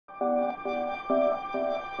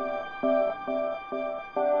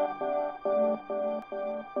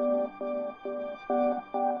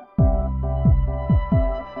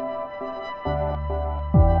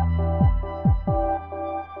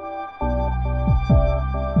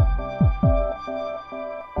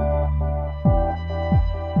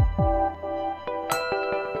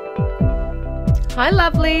Hi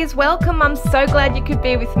lovelies, welcome. I'm so glad you could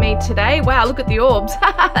be with me today. Wow, look at the orbs.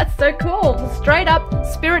 That's so cool. Straight up,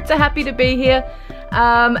 spirits are happy to be here.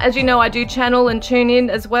 As you know, I do channel and tune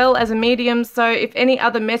in as well as a medium, so if any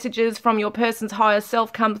other messages from your person's higher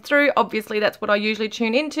self come through, obviously that's what I usually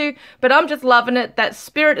tune into, but I'm just loving it that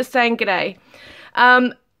spirit is saying g'day.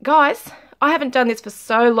 Guys, I haven't done this for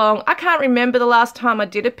so long. I can't remember the last time I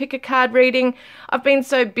did a pick a card reading. I've been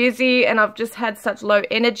so busy and I've just had such low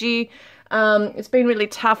energy. It's been really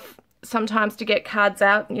tough sometimes to get cards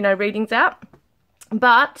out, you know, readings out.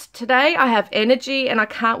 But today I have energy and I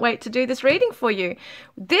can't wait to do this reading for you.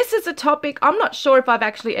 This is a topic, I'm not sure if I've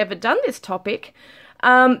actually ever done this topic.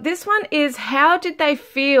 This one is, how did they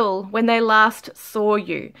feel when they last saw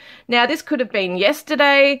you? Now, this could have been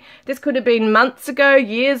yesterday. This could have been months ago,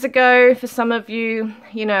 years ago. For some of you,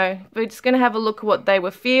 you know, we're just going to have a look at what they were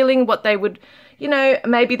feeling, what they would, you know,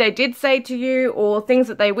 maybe they did say to you, or things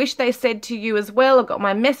that they wish they said to you as well. I've got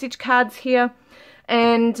my message cards here.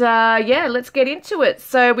 And yeah, let's get into it.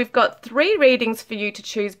 So we've got 3 readings for you to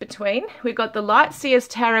choose between. We've got the Light Seers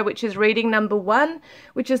Tarot, which is reading number 1,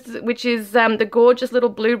 which is the gorgeous little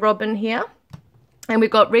blue robin here. And we've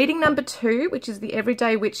got reading number 2, which is the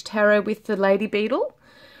Everyday Witch Tarot with the Lady Beetle,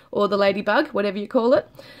 or the Ladybug, whatever you call it.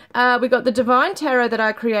 We've got the Divine Tarot that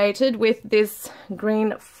I created with this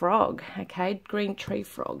green frog, okay, green tree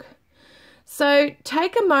frog. So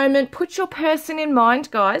take a moment, put your person in mind,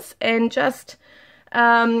 guys, and just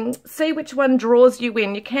see which one draws you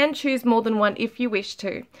in. You can choose more than one if you wish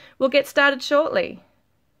to. We'll get started shortly.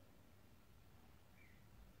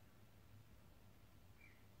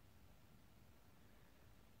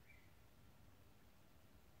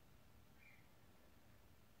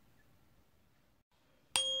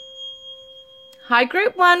 Hi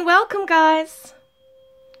group 1, welcome guys.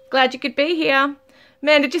 Glad you could be here.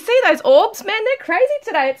 Man, did you see those orbs? Man, they're crazy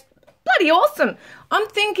today. It's bloody awesome. I'm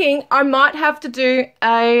thinking I might have to do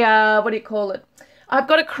a, what do you call it? I've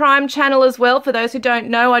got a crime channel as well. For those who don't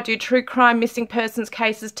know, I do true crime, missing persons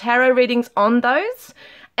cases, tarot readings on those.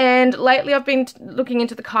 And lately I've been looking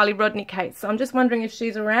into the Kylie Rodney case. So I'm just wondering if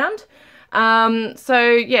she's around.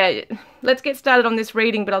 So yeah, let's get started on this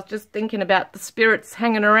reading. But I was just thinking about the spirits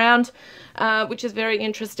hanging around, which is very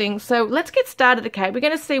interesting. So let's get started, okay? We're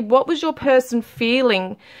going to see what was your person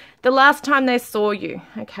feeling the last time they saw you,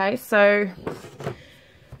 okay? So,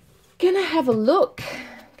 gonna have a look.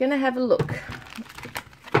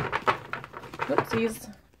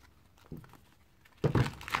 Whoopsies.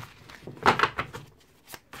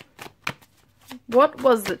 What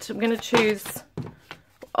was it? I'm gonna choose.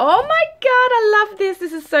 Oh my God, I love this.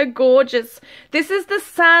 This is so gorgeous. This is the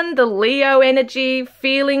sun, the Leo energy,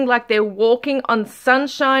 feeling like they're walking on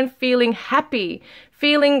sunshine, feeling happy,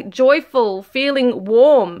 feeling joyful, feeling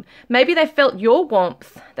warm. Maybe they felt your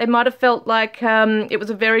warmth. They might have felt like it was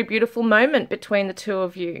a very beautiful moment between the two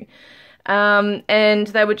of you. And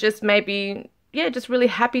they were just maybe, yeah, just really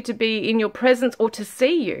happy to be in your presence or to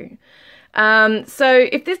see you. So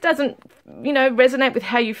if this doesn't, you know, resonate with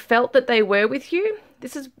how you felt that they were with you,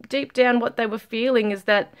 this is deep down what they were feeling, is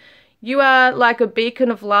that you are like a beacon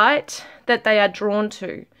of light that they are drawn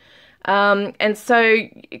to. And so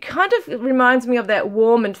it kind of reminds me of that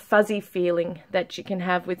warm and fuzzy feeling that you can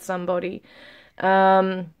have with somebody.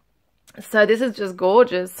 So this is just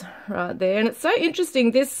gorgeous right there. And it's so interesting.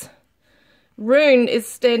 This rune is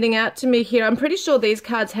standing out to me here. I'm pretty sure these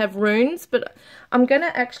cards have runes, but I'm going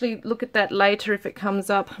to actually look at that later if it comes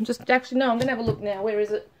up. I'm just, actually, no, I'm going to have a look now. Where is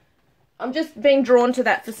it? I'm just being drawn to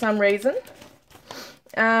that for some reason.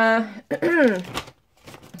 Where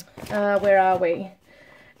are we?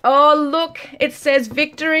 Oh, look, it says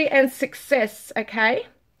victory and success, okay?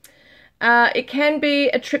 It can be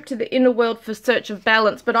a trip to the inner world for search of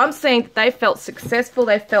balance, but I'm seeing that they felt successful,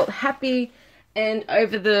 they felt happy, and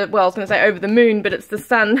over the, well, I was going to say over the moon, but it's the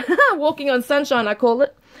sun, walking on sunshine, I call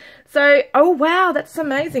it. So, oh, wow, that's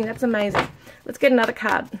amazing, that's amazing. Let's get another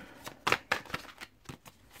card.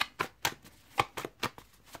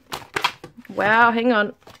 Wow, hang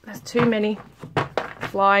on, there's too many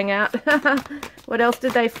flying out. What else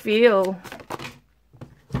did they feel?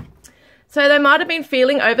 So they might have been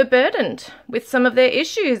feeling overburdened with some of their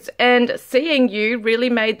issues, and seeing you really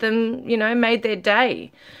made them, you know, made their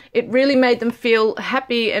day. It really made them feel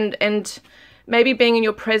happy, and maybe being in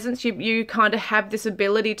your presence, you kind of have this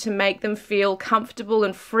ability to make them feel comfortable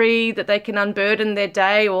and free, that they can unburden their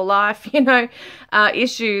day or life, you know,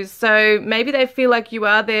 issues. So maybe they feel like you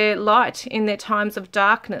are their light in their times of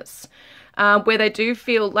darkness. where they do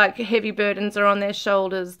feel like heavy burdens are on their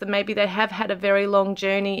shoulders, that maybe they have had a very long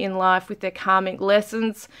journey in life with their karmic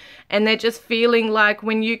lessons, and they're just feeling like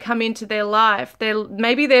when you come into their life,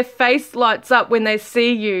 maybe their face lights up when they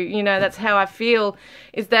see you. You know, that's how I feel,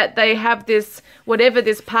 is that they have this, whatever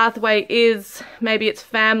this pathway is, maybe it's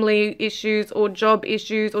family issues or job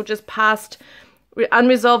issues or just past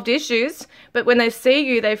unresolved issues, but when they see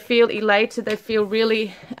you, they feel elated, they feel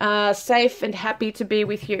really safe and happy to be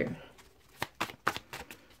with you.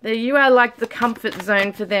 You are like the comfort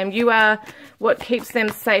zone for them. You are what keeps them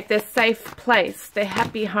safe, their safe place, their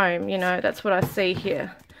happy home. You know, that's what I see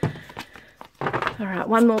here. All right,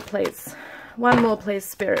 one more please. One more please,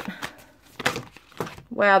 Spirit.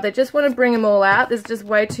 Wow, they just want to bring them all out. There's just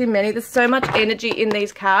way too many. There's so much energy in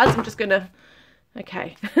these cards. I'm just going to...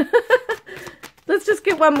 Okay. Let's just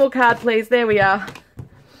get one more card, please. There we are.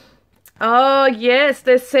 Oh, yes,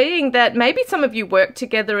 they're seeing that maybe some of you work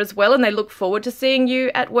together as well, and they look forward to seeing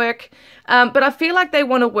you at work. But I feel like they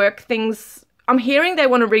want to work things. I'm hearing they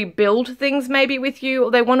want to rebuild things maybe with you,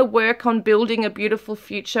 or they want to work on building a beautiful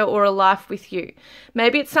future or a life with you.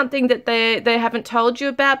 Maybe it's something that they haven't told you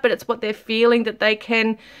about, but it's what they're feeling, that they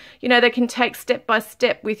can, you know, they can take step by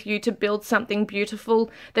step with you to build something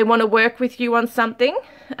beautiful. They want to work with you on something.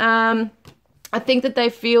 I think that they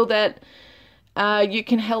feel that you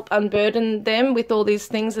can help unburden them with all these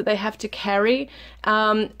things that they have to carry.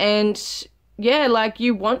 And yeah, like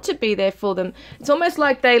you want to be there for them. It's almost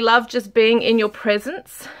like they love just being in your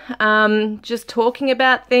presence, just talking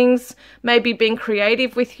about things, maybe being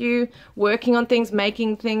creative with you, working on things,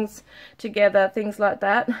 making things together, things like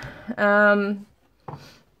that.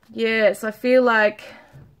 Yes, I feel like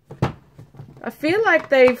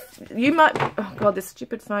you might, oh God, this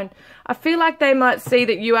stupid phone. I feel like they might see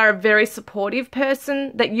that you are a very supportive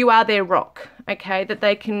person, that you are their rock, okay? That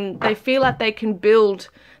they feel like they can build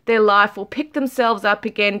their life or pick themselves up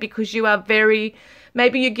again because you are very,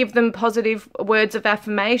 maybe you give them positive words of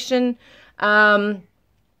affirmation, and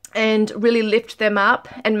really lift them up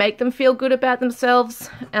and make them feel good about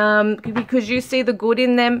themselves, because you see the good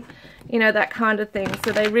in them, you know, that kind of thing.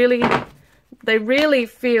 So they really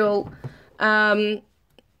feel...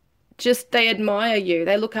 just they admire you,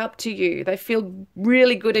 they look up to you, they feel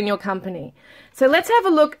really good in your company. So let's have a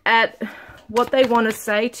look at what they want to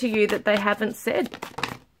say to you that they haven't said.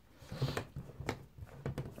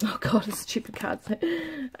 Oh God, a stupid card.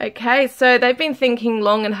 Okay, so they've been thinking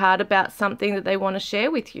long and hard about something that they want to share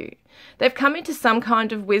with you. They've come into some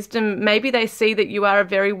kind of wisdom. Maybe they see that you are a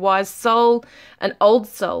very wise soul, an old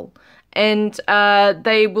soul, and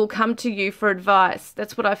they will come to you for advice.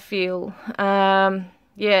 That's what I feel.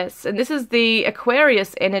 Yes, and this is the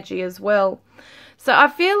Aquarius energy as well. So I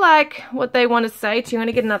feel like what they want to say to you, I'm going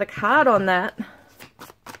to get another card on that.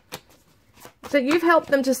 So you've helped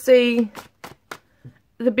them to see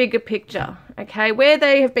the bigger picture, okay? Where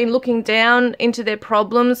they have been looking down into their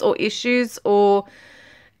problems or issues, or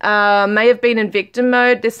may have been in victim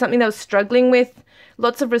mode. There's something they were struggling with.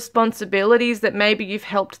 Lots of responsibilities that maybe you've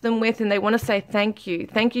helped them with, and they want to say thank you.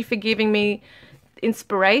 Thank you for giving me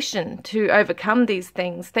inspiration to overcome these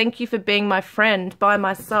things. Thank you for being my friend by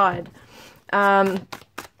my side,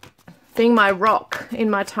 being my rock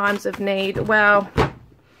in my times of need. Wow.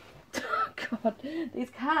 Oh God,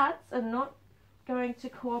 these cards are not going to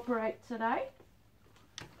cooperate today.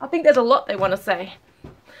 I think there's a lot they want to say.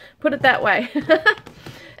 Put it that way.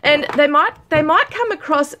 And they might come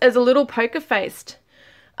across as a little poker-faced.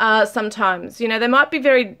 Sometimes, you know, they might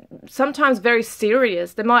be sometimes very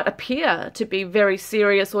serious. They might appear to be very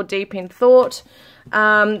serious or deep in thought.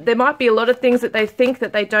 There might be a lot of things that they think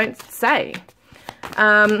that they don't say.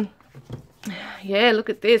 Yeah, look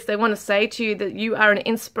at this. They want to say to you that you are an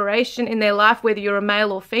inspiration in their life, whether you're a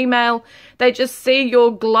male or female. They just see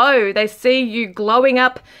your glow. They see you glowing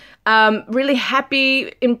up, really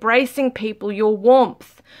happy, embracing people, your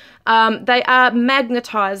warmth. They are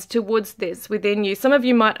magnetized towards this within you. Some of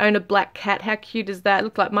you might own a black cat. How cute is that?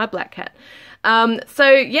 Look like my black cat. So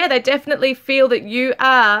yeah, they definitely feel that you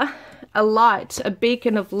are a light, a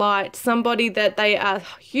beacon of light, somebody that they are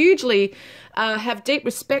hugely have deep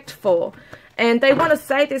respect for. And they want to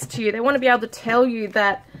say this to you. They want to be able to tell you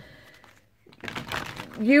that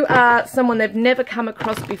you are someone they've never come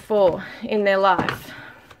across before in their life.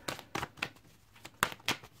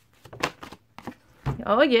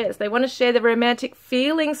 Oh yes, they want to share their romantic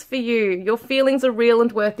feelings for you. Your feelings are real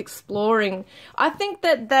and worth exploring. I think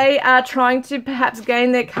that they are trying to perhaps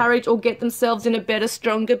gain their courage or get themselves in a better,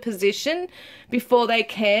 stronger position before they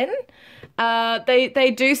can.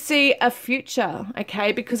 They do see a future,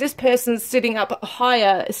 okay, because this person's sitting up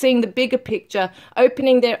higher, seeing the bigger picture,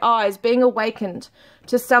 opening their eyes, being awakened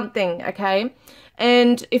to something, okay?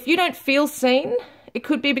 And if you don't feel seen, it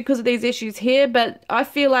could be because of these issues here, but I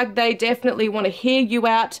feel like they definitely want to hear you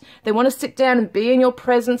out. They want to sit down and be in your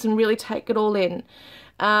presence and really take it all in.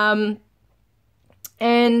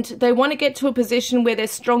 And they want to get to a position where they're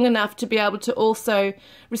strong enough to be able to also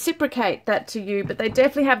reciprocate that to you. But they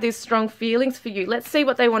definitely have these strong feelings for you. Let's see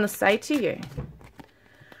what they want to say to you.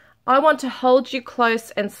 I want to hold you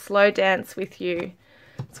close and slow dance with you.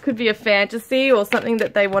 This could be a fantasy or something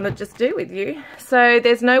that they want to just do with you. So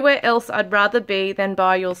there's nowhere else I'd rather be than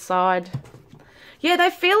by your side. Yeah, they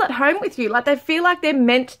feel at home with you. Like they feel like they're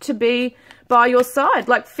meant to be by your side.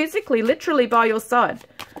 Like physically, literally by your side.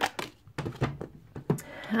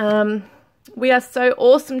 We are so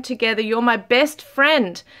awesome together. You're my best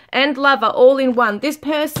friend and lover all in one. This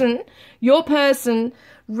person, your person,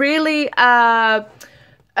 really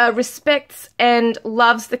respects and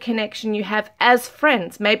loves the connection you have as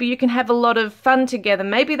friends. Maybe you can have a lot of fun together.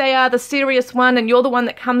 Maybe they are the serious one and you're the one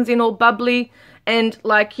that comes in all bubbly and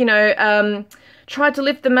like, you know, try to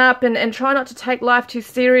lift them up and try not to take life too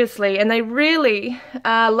seriously. And they really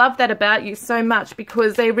love that about you so much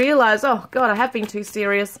because they realize, oh God, I have been too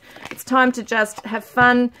serious. It's time to just have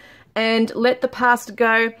fun and let the past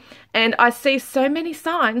go. And I see so many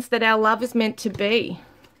signs that our love is meant to be.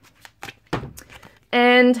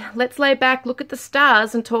 And let's lay back, look at the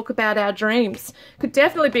stars and talk about our dreams. Could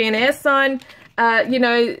definitely be an air sign. You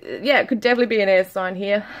know, yeah, it could definitely be an air sign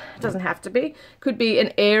here. It doesn't have to be. Could be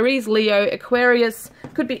an Aries, Leo, Aquarius.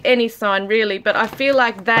 Could be any sign, really. But I feel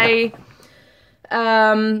like they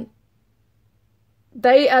are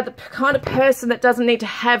the kind of person that doesn't need to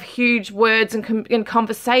have huge words and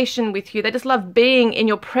conversation with you. They just love being in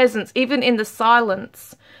your presence, even in the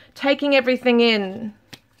silence, taking everything in.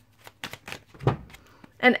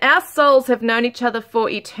 And our souls have known each other for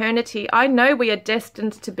eternity. I know we are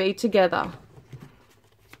destined to be together.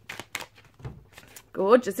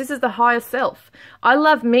 Gorgeous. This is the higher self. I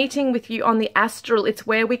love meeting with you on the astral. It's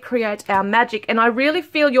where we create our magic. And I really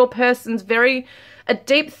feel your person's a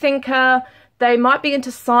deep thinker. They might be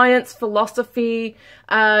into science, philosophy,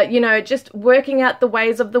 you know, just working out the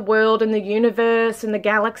ways of the world and the universe and the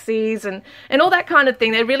galaxies and all that kind of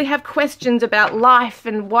thing. They really have questions about life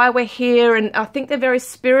and why we're here, and I think they're very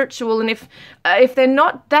spiritual. And if they're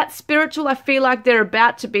not that spiritual, I feel like they're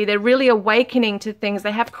about to be. They're really awakening to things.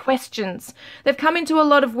 They have questions. They've come into a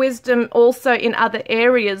lot of wisdom also in other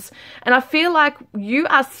areas, and I feel like you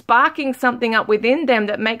are sparking something up within them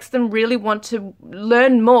that makes them really want to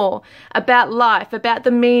learn more about life, about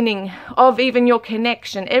the meaning of even your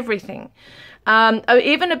connection, everything.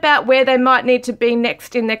 Even about where they might need to be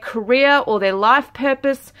next in their career or their life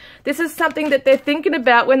purpose. This is something that they're thinking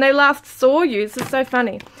about when they last saw you. This is so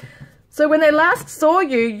funny. So when they last saw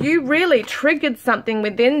you, you really triggered something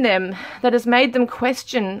within them that has made them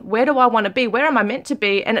question, where do I want to be? Where am I meant to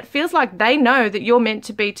be? And it feels like they know that you're meant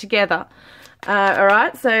to be together. All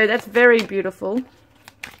right, so that's very beautiful.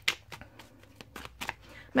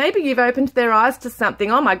 Maybe you've opened their eyes to something.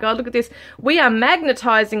 Oh my God, look at this. We are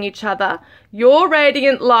magnetizing each other. Your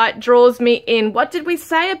radiant light draws me in. What did we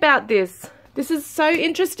say about this? This is so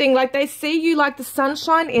interesting. Like they see you like the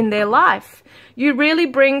sunshine in their life. You really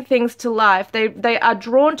bring things to life. They are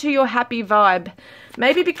drawn to your happy vibe.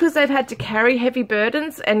 Maybe because they've had to carry heavy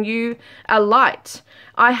burdens and you are light.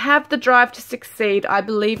 I have the drive to succeed. I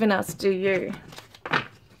believe in us. Do you?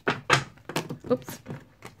 Oops.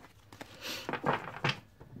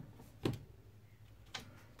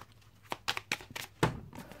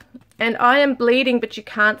 And I am bleeding, but you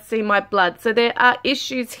can't see my blood. So there are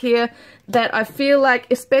issues here that I feel like,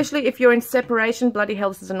 especially if you're in separation, bloody hell,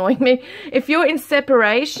 this is annoying me. If you're in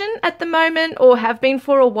separation at the moment or have been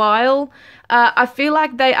for a while, I feel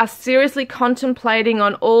like they are seriously contemplating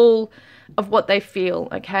on all of what they feel,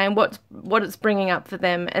 okay, and what it's bringing up for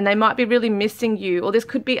them. And they might be really missing you, or this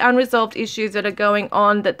could be unresolved issues that are going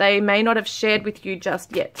on that they may not have shared with you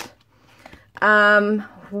just yet.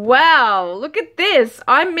 Wow, look at this.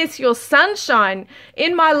 I miss your sunshine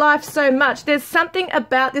in my life so much. There's something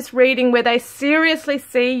about this reading where they seriously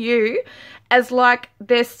see you as like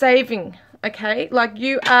they're saving, okay? Like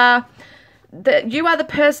you are the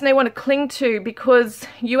person they want to cling to because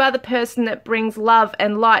you are the person that brings love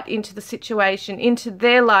and light into the situation, into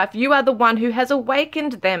their life. You are the one who has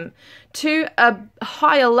awakened them to a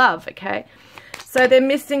higher love, okay? So they're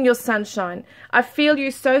missing your sunshine. I feel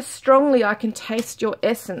you so strongly, I can taste your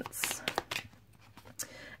essence.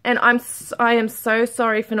 And I am so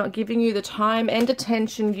sorry for not giving you the time and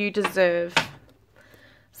attention you deserve.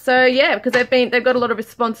 So yeah, because they've got a lot of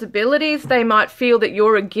responsibilities. They might feel that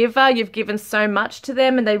you're a giver, you've given so much to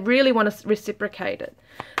them, and they really want to reciprocate it.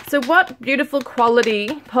 So what beautiful quality,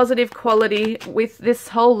 positive quality with this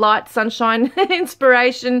whole light, sunshine,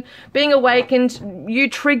 inspiration, being awakened, you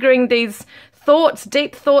triggering these thoughts,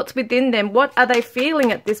 deep thoughts within them. What are they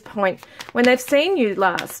feeling at this point when they've seen you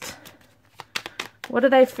last? What are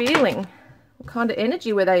they feeling? What kind of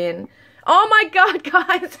energy were they in? Oh my God,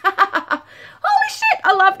 guys. Holy shit.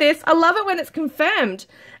 I love this. I love it when it's confirmed.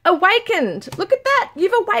 Awakened. Look at that.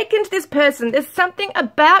 You've awakened this person. There's something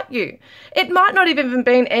about you. It might not even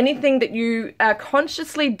been anything that you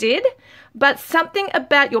consciously did, but something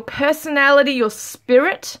about your personality, your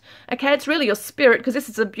spirit. Okay, it's really your spirit, because this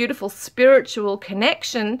is a beautiful spiritual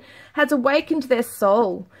connection, has awakened their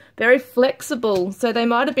soul. Very flexible. So they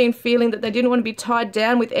might have been feeling that they didn't want to be tied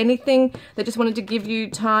down with anything. They just wanted to give you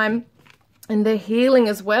time. And they're healing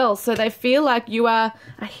as well. So they feel like you are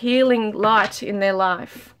a healing light in their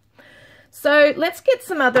life. So let's get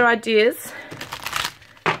some other ideas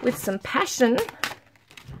with some passion.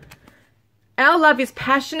 Our love is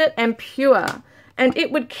passionate and pure. And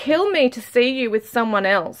it would kill me to see you with someone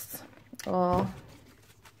else. Oh.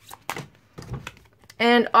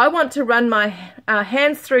 And I want to run my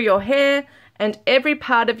hands through your hair. And every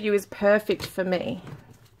part of you is perfect for me.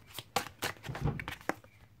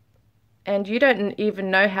 And you don't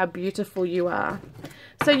even know how beautiful you are.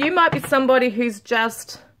 So you might be somebody who's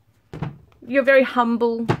just, you're very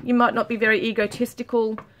humble. You might not be very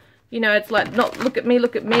egotistical. You know, it's like, not look at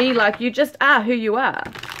me, like you just are who you are.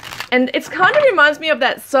 And it's kind of reminds me of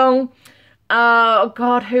that song, oh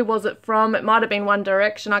God, who was it from? It might have been One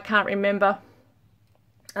Direction, I can't remember.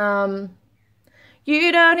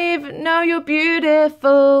 You don't even know you're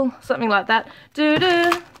beautiful. Something like that.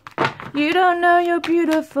 Doo-doo. You don't know you're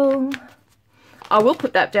beautiful. I will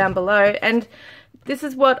put that down below. And this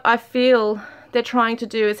is what I feel they're trying to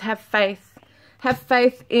do, is have faith. Have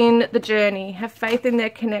faith in the journey. Have faith in their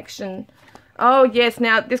connection. Oh, yes.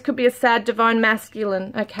 Now, this could be a sad divine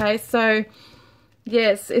masculine. Okay, so,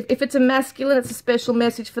 yes. If it's a masculine, it's a special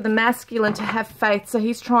message for the masculine to have faith. So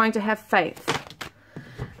he's trying to have faith.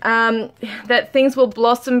 That things will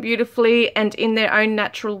blossom beautifully and in their own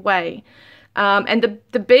natural way. And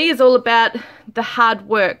the bee is all about the hard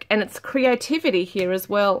work, and it's creativity here as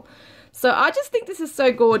well. So I just think this is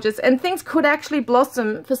so gorgeous, and things could actually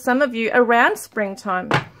blossom for some of you around springtime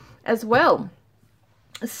as well.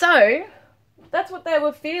 So that's what they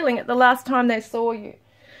were feeling at the last time they saw you.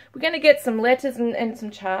 We're going to get some letters and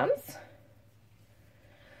some charms.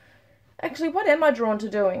 Actually, what am I drawn to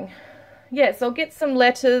doing? Yes, I'll get some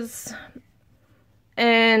letters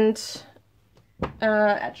and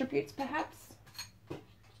attributes perhaps.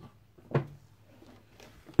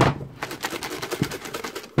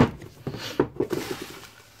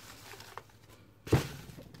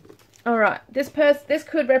 All right, this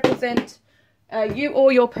could represent you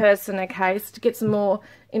or your person, okay? So to get some more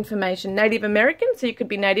information, Native American, so you could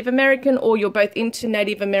be Native American, or you're both into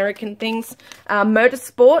Native American things.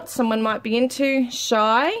 Motorsport, someone might be into.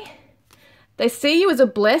 Shy, they see you as a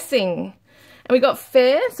blessing. And we got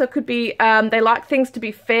fair, so it could be they like things to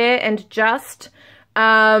be fair and just.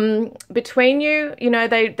 Between you, you know,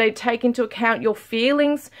 they take into account your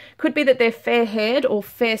feelings. Could be that they're fair-haired or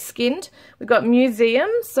fair-skinned. We've got museum,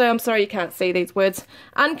 so I'm sorry you can't see these words.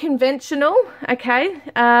 Unconventional, okay,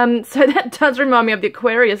 so that does remind me of the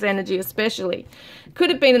Aquarius energy especially. Could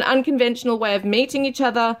have been an unconventional way of meeting each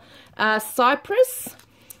other. Cyprus,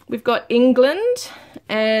 we've got England,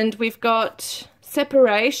 and we've got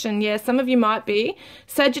separation. Yeah, some of you might be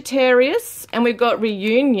Sagittarius, and we've got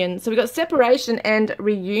reunion. So we've got separation and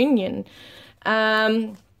reunion.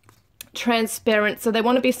 Transparent, so they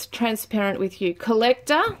want to be transparent with you.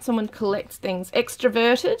 Collector, someone collects things.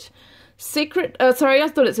 Extroverted. Secret, sorry, I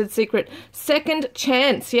thought it said secret. Second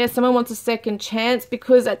chance. Yeah, someone wants a second chance,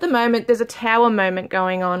 because at the moment there's a tower moment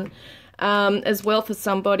going on. As well for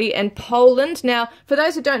somebody. And Poland, now for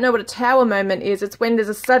those who don't know what a tower moment is, it's when there's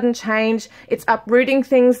a sudden change. It's uprooting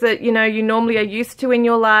things that you normally are used to in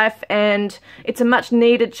your life, and it's a much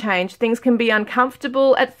needed change. Things can be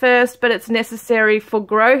uncomfortable at first, but it's necessary for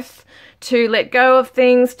growth, to let go of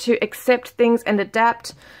things, to accept things and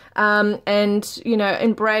adapt, and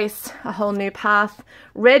embrace a whole new path.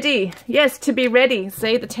 Ready, yes, to be ready.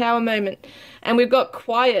 See, the tower moment. And we've got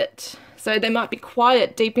quiet. So they might be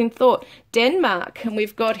quiet, deep in thought. Denmark, and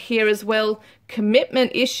we've got here as well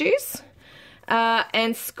commitment issues,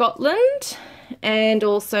 and Scotland, and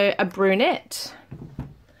also a brunette.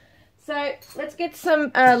 So let's get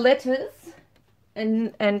some letters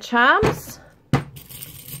and charms.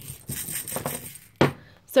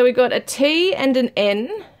 So we've got a T and an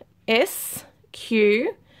N, S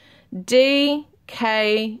Q D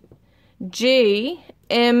K G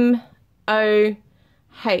M O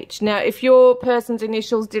H. Now, if your person's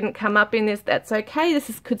initials didn't come up in this, that's okay.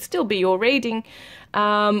 Could still be your reading.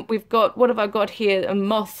 We've got, what have I got here? A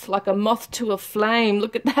moth, like a moth to a flame.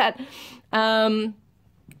 Look at that. And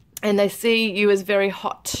they see you as very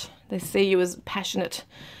hot. They see you as passionate.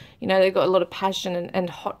 You know, they've got a lot of passion and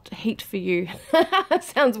hot heat for you.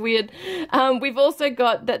 Sounds weird. We've also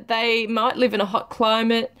got that they might live in a hot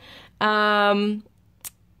climate.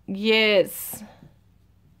 Yes.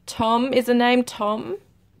 Tom is a name, Tom.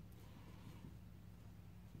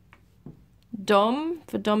 Dom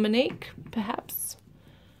for Dominique, perhaps.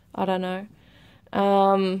 I don't know.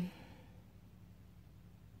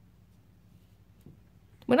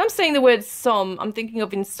 When I'm saying the word I'm thinking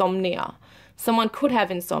of insomnia. Someone could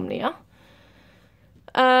have insomnia.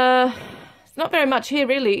 It's not very much here,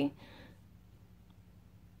 really.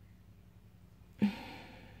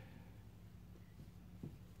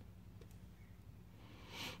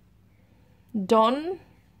 Don,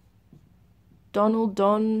 Donald,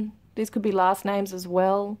 Don. These could be last names as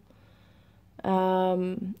well. Yeah,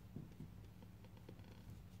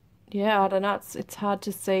 I don't know. It's hard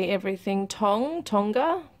to see everything.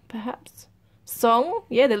 Tonga, perhaps. Song.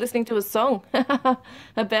 Yeah, they're listening to a song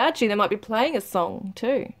about you. They might be playing a song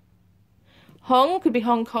too. Hong could be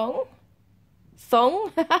Hong Kong.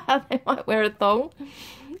 Thong. They might wear a thong.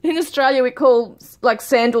 In Australia, we call like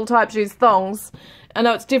sandal type shoes thongs. I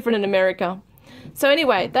know it's different in America. So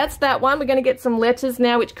anyway, that's that one. We're going to get some letters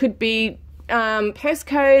now, which could be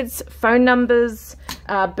postcodes, phone numbers,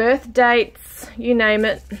 birth dates, you name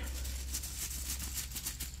it.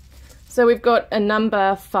 So we've got a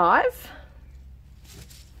number 5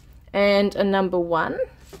 and a number 1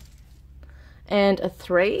 and a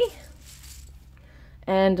 3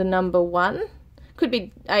 and a number 1. Could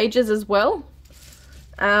be ages as well.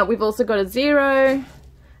 We've also got a 0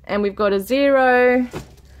 and we've got a 0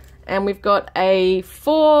 and we've got a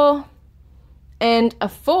 4 and a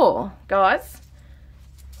 4, guys.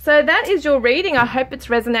 So that is your reading. I hope it's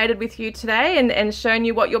resonated with you today and shown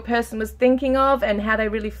you what your person was thinking of and how they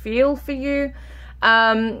really feel for you.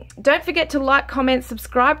 Don't forget to like, comment,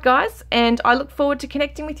 subscribe, guys, and I look forward to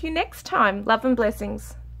connecting with you next time. Love and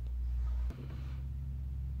blessings.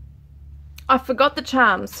 I forgot the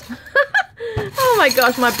charms. Oh my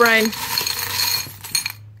gosh, my brain.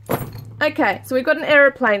 Okay, so we've got an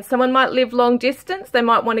aeroplane. Someone might live long distance. They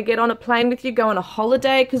might want to get on a plane with you, go on a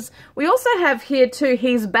holiday, because we also have here too,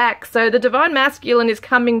 he's back. So the divine masculine is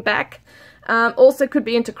coming back. Also could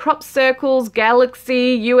be into crop circles,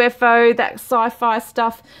 galaxy, UFO, that sci-fi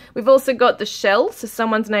stuff. We've also got the Shell, so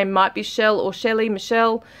someone's name might be Shell or Shelley,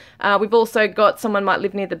 Michelle. We've also got someone might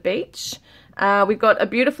live near the beach. We've got a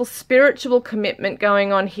beautiful spiritual commitment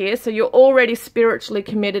going on here, so you're already spiritually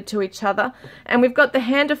committed to each other. And we've got the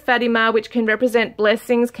Hand of Fatima, which can represent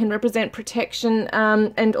blessings, can represent protection,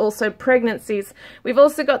 and also pregnancies. We've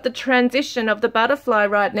also got the transition of the butterfly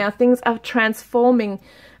right now. Things are transforming.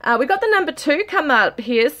 We've got the number 2 come up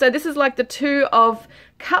here, so this is like the 2 of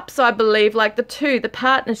cups, I believe, like the 2, the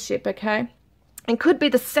partnership, okay? And could be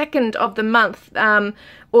the 2nd of the month,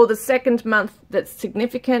 or the 2nd month that's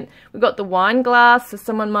significant. We've got the wine glass, so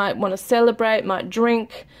someone might want to celebrate, might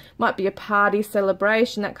drink, might be a party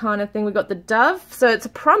celebration, that kind of thing. We've got the dove, so it's a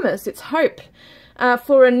promise, it's hope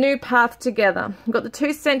for a new path together. We've got the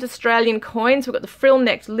 2 cent Australian coins. We've got the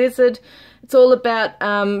frill-necked lizard. It's all about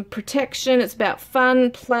protection. It's about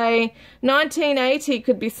fun, play. 1980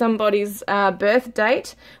 could be somebody's birth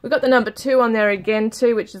date. We've got the number 2 on there again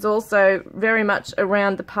too, which is also very much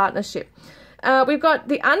around the partnership. We've got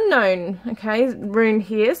the unknown, okay, rune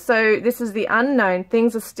here. So this is the unknown.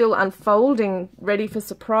 Things are still unfolding, ready for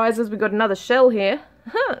surprises. We've got another shell here.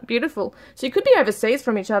 Beautiful. So you could be overseas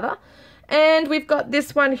from each other. And we've got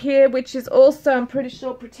this one here, which is also, I'm pretty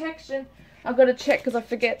sure, protection. I've got to check because I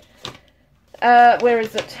forget. Where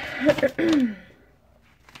is it?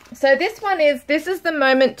 So this one is, this is the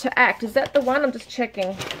moment to act. Is that the one? I'm just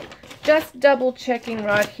checking. Just double checking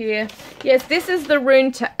right here. Yes, this is the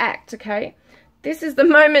rune to act, okay? This is the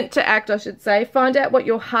moment to act, I should say. Find out what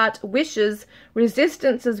your heart wishes.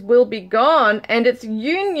 Resistances will be gone. And it's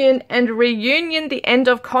union and reunion, the end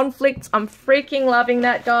of conflicts. I'm freaking loving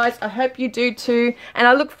that, guys. I hope you do too. And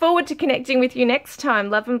I look forward to connecting with you next time.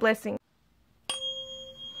 Love and blessings.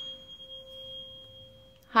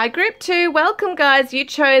 Hi, group 2. Welcome, guys. You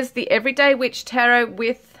chose the Everyday Witch Tarot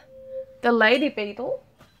with the Lady Beetle,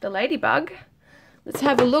 the Ladybug. Let's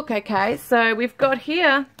have a look, okay? So we've got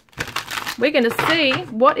here, we're going to see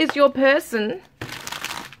what is your person,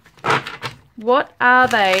 what are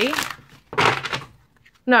they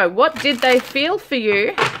No, what did they feel for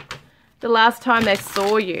you the last time they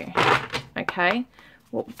saw you? Okay.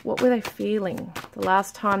 What were they feeling the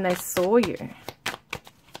last time they saw you?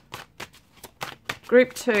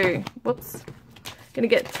 Group 2. Whoops. Going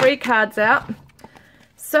to get 3 cards out.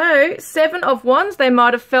 So, 7 of Wands, they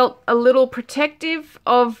might have felt a little protective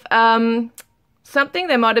of something.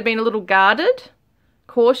 They might have been a little guarded,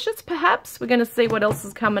 cautious perhaps. We're going to see what else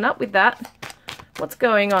is coming up with that. What's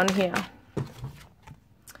going on here?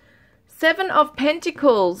 7 of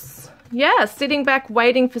Pentacles. Yeah, sitting back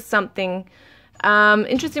waiting for something.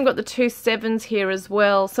 Interesting, we've got the 2 7s here as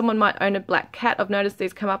well. Someone might own a black cat. I've noticed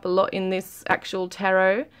these come up a lot in this actual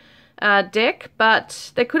tarot deck,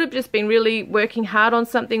 but they could have just been really working hard on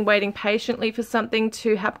something, waiting patiently for something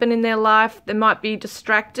to happen in their life. They might be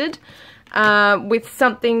distracted with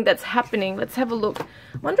something that's happening. Let's have a look.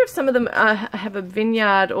 I wonder if some of them have a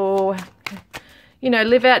vineyard or, you know,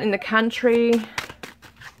 live out in the country.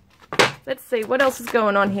 Let's see, what else is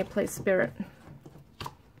going on here, please, Spirit?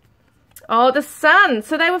 Oh, the Sun.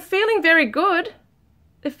 So they were feeling very good.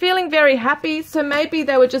 They're feeling very happy, so maybe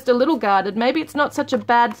they were just a little guarded. Maybe it's not such a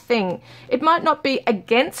bad thing. It might not be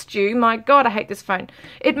against you. My God, I hate this phone.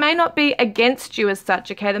 It may not be against you as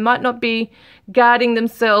such, okay? They might not be guarding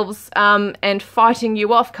themselves and fighting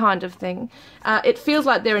you off kind of thing. It feels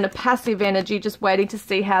like they're in a passive energy, just waiting to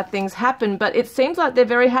see how things happen, but it seems like they're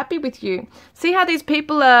very happy with you. See how these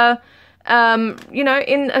people are, you know,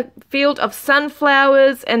 in a field of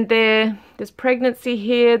sunflowers, and there's pregnancy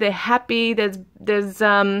here. They're happy. There's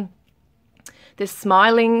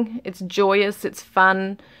smiling. It's joyous. It's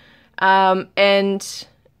fun. And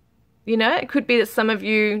you know, it could be that some of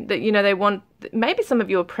you that, you know, they want, maybe some of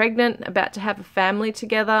you are pregnant, about to have a family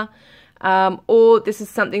together, or this is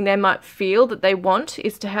something they might feel that they want,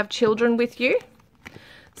 is to have children with you.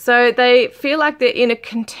 So they feel like they're in a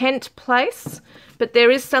content place, but there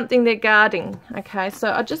is something they're guarding. Okay,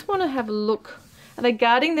 so I just want to have a look. Are they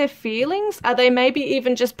guarding their feelings? Are they maybe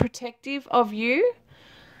even just protective of you?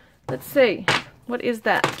 Let's see. What is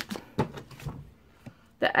that?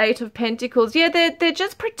 The 8 of Pentacles. Yeah, they're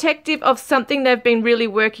just protective of something they've been really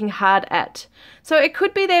working hard at. So it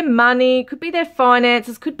could be their money, could be their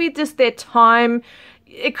finances, could be just their time.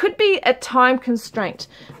 It could be a time constraint.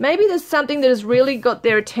 Maybe there's something that has really got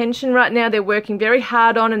their attention right now. They're working very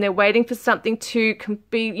hard on, and they're waiting for something to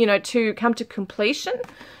be, you know, to come to completion.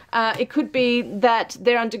 It could be that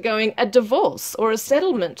they're undergoing a divorce or a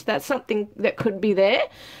settlement. That's something that could be there.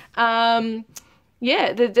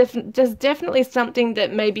 Yeah, there's definitely something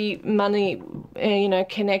that maybe money, you know,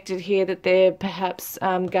 connected here, that they're perhaps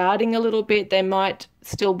guarding a little bit. They might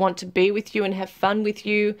still want to be with you and have fun with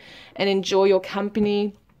you and enjoy your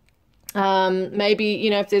company. Maybe,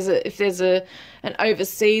 you know, if there's an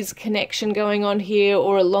overseas connection going on here,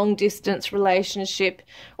 or a long distance relationship,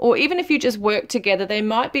 or even if you just work together, they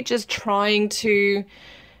might be just trying to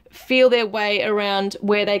feel their way around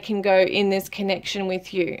where they can go in this connection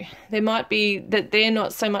with you. There might be that they're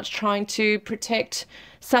not so much trying to protect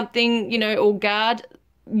something, you know, or guard,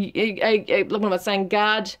 what am I saying,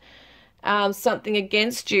 guard something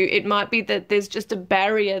against you. It might be that there's just a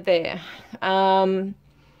barrier there.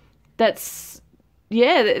 That's,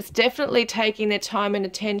 yeah, it's definitely taking their time and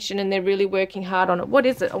attention, and they're really working hard on it. What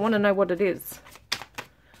is it? I want to know what it is.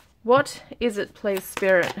 What is it, please,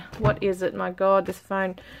 Spirit? What is it? My God, this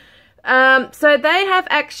phone. So they have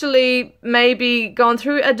actually maybe gone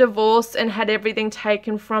through a divorce and had everything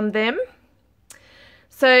taken from them.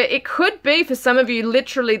 So it could be for some of you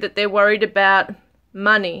literally that they're worried about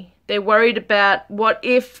money. They're worried about, what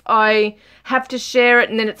if I have to share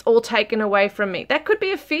it and then it's all taken away from me? That could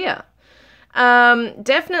be a fear.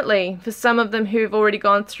 Definitely for some of them who've already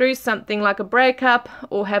gone through something like a breakup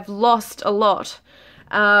or have lost a lot.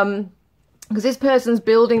 Because this person's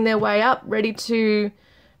building their way up, ready to,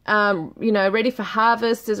 you know, ready for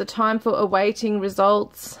harvest. There's a time for awaiting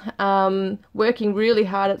results, working really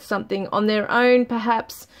hard at something on their own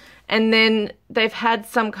perhaps, and then they've had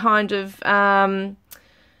some kind of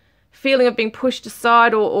feeling of being pushed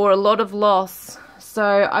aside, or a lot of loss.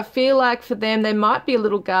 So I feel like for them, they might be a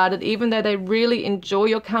little guarded, even though they really enjoy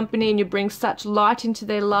your company and you bring such light into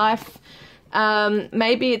their life.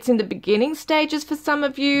 Maybe it's in the beginning stages for some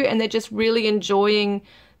of you, and they're just really enjoying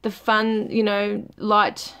the fun, you know,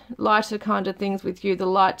 lighter kind of things with you, the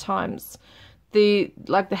light times,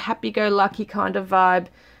 like the happy-go-lucky kind of vibe,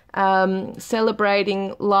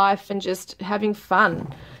 celebrating life and just having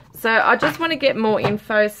fun. So I just want to get more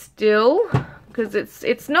info still, because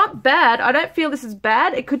it's not bad. I don't feel this is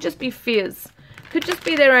bad. It could just be fears. Could just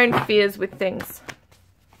be their own fears with things.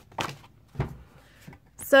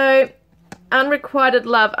 So Unrequited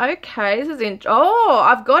love. Okay, this is oh,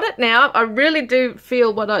 I've got it now. I really do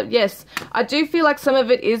feel yes, I do feel like some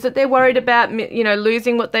of it is that they're worried about, you know,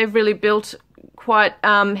 losing what they've really built quite,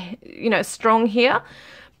 you know, strong here.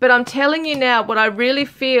 But I'm telling you now, what I really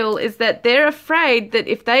feel is that they're afraid that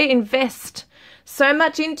if they invest so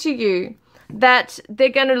much into you, that they're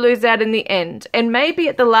going to lose out in the end. And maybe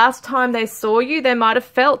at the last time they saw you, they might have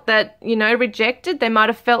felt that, you know, rejected. They might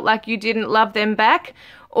have felt like you didn't love them back.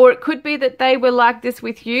 Or it could be that they were like this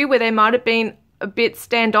with you, where they might have been a bit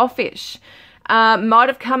standoffish, might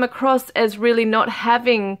have come across as really not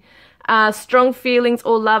having strong feelings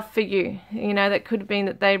or love for you. You know, that could have been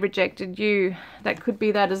that they rejected you. That could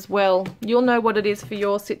be that as well. You'll know what it is for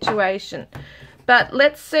your situation. But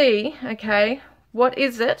let's see, okay, what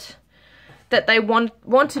is it that they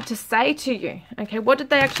wanted to say to you? Okay, what did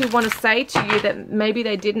they actually want to say to you that maybe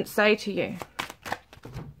they didn't say to you?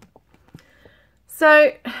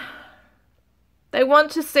 So, they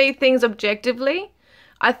want to see things objectively.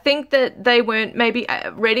 I think that they weren't maybe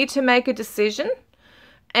ready to make a decision,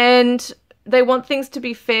 and they want things to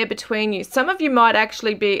be fair between you. Some of you might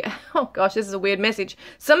actually be, oh gosh, this is a weird message.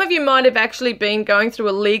 Some of you might have actually been going through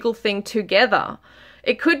a legal thing together.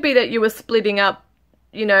 It could be that you were splitting up,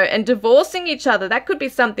 you know, and divorcing each other. That could be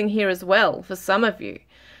something here as well for some of you.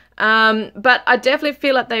 But I definitely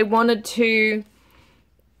feel like they wanted to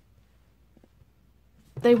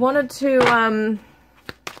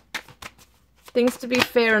things to be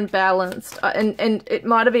fair and balanced, and it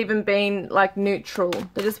might have even been like neutral.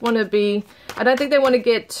 They just want to be, I don't think they want to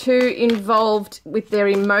get too involved with their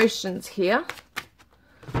emotions here.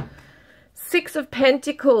 Six of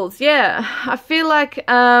Pentacles. Yeah, I feel like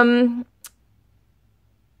in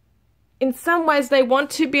some ways they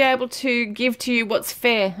want to be able to give to you what's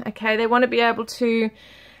fair. Okay, they want to be able to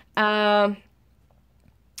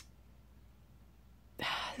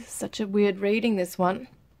this is such a weird reading, this one.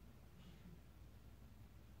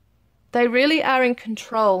 They really are in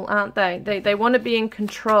control, aren't they? They want to be in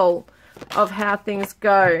control of how things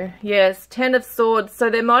go. Yes, Ten of Swords. So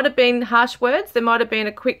there might have been harsh words. There might have been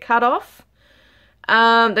a quick cut off.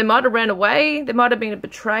 They might have ran away. There might have been a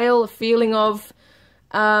betrayal, a feeling of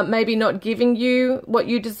maybe not giving you what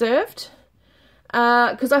you deserved.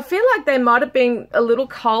 Because I feel like they might have been a little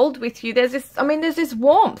cold with you. There's this, I mean, there's this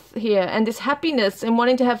warmth here and this happiness and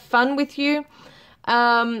wanting to have fun with you.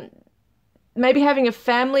 Maybe having a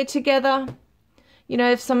family together. You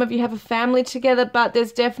know, if some of you have a family together, but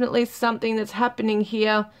there's definitely something that's happening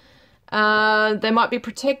here. They might be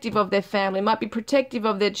protective of their family, might be protective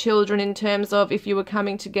of their children in terms of if you were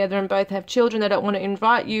coming together and both have children, they don't want to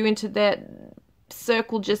invite you into that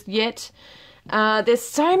circle just yet. There's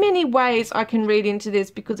so many ways I can read into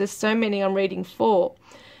this because there's so many I'm reading for.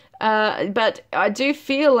 But I do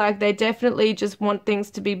feel like they definitely just want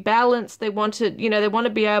things to be balanced. They wanted, you know, they want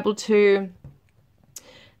to be able to,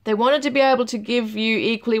 they wanted to be able to give you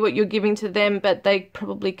equally what you're giving to them, but they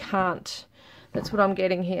probably can't. That's what I'm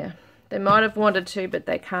getting here. They might have wanted to, but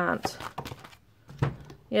they can't.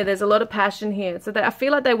 Yeah, there's a lot of passion here. So I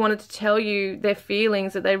feel like they wanted to tell you their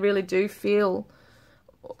feelings, that they really do feel,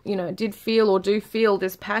 you know, did feel or do feel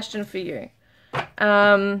this passion for you.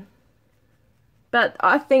 But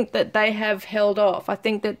I think that they have held off. I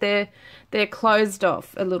think that they're closed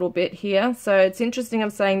off a little bit here. So it's interesting I'm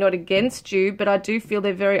saying not against you, but I do feel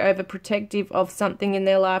they're very overprotective of something in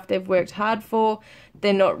their life they've worked hard for.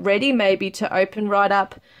 They're not ready maybe to open right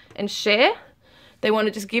up and share. They want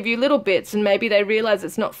to just give you little bits, and maybe they realize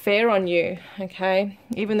it's not fair on you, okay?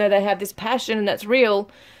 Even though they have this passion and that's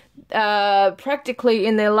real, practically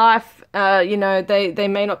in their life, you know, they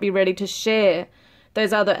may not be ready to share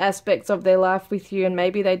those other aspects of their life with you, and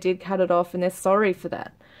maybe they did cut it off and they're sorry for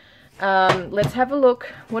that. Let's have a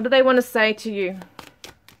look. What do they want to say to you?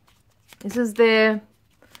 This is their,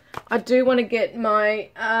 I do want to get my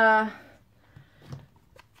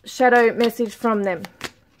shadow message from them.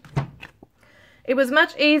 It was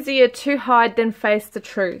much easier to hide than face the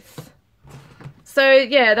truth. So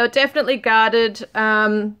yeah, they were definitely guarded,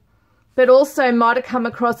 but also might have come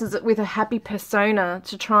across as with a happy persona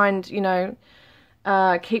to try and, you know,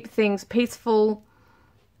 keep things peaceful.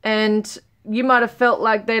 And you might have felt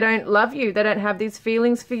like they don't love you, they don't have these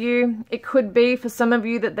feelings for you. It could be for some of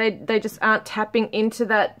you that they just aren't tapping into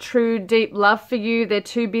that true deep love for you. They're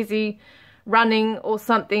too busy running or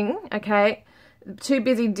something, okay? Too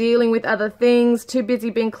busy dealing with other things, too busy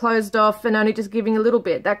being closed off and only just giving a little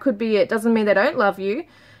bit. That could be it. Doesn't mean they don't love you,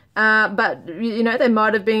 but you know, they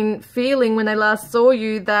might have been feeling when they last saw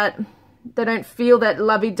you that they don't feel that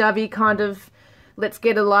lovey-dovey kind of let's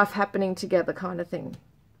get a life happening together kind of thing.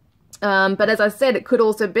 But as I said, it could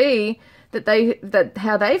also be that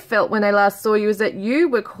how they felt when they last saw you is that you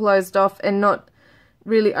were closed off and not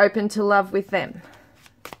really open to love with them.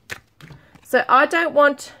 So I don't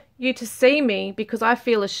want you to see me because I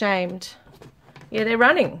feel ashamed. Yeah, they're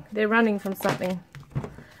running. They're running from something.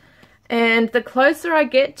 And the closer I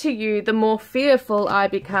get to you, the more fearful I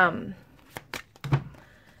become.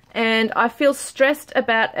 And I feel stressed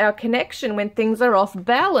about our connection when things are off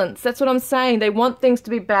balance. That's what I'm saying. They want things to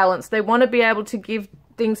be balanced. They want to be able to give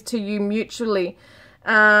things to you mutually.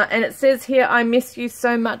 And it says here, I miss you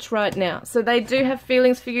so much right now. So they do have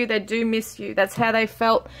feelings for you. They do miss you. That's how they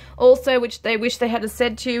felt. Also, which they wish they had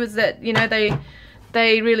said to you, is that, you know,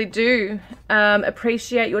 they really do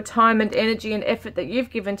appreciate your time and energy and effort that you've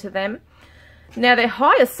given to them. Now, their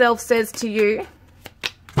higher self says to you,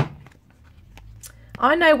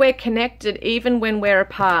 I know we're connected even when we're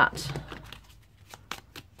apart.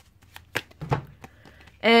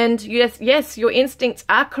 And yes, your instincts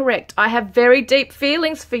are correct. I have very deep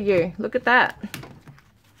feelings for you. Look at that.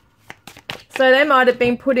 So they might have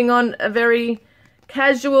been putting on a very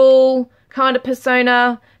casual kind of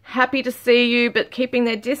persona, happy to see you, but keeping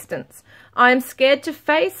their distance. I am scared to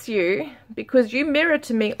face you because you mirror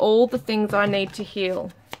to me all the things I need to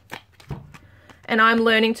heal. And I'm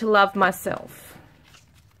learning to love myself.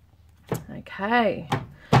 Okay,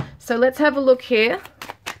 so let's have a look here.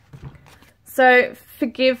 So,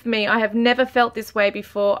 forgive me, I have never felt this way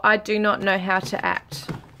before. I do not know how to act.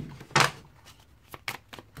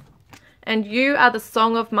 And you are the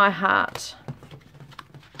song of my heart.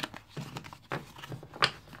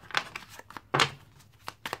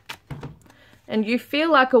 And you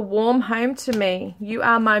feel like a warm home to me. You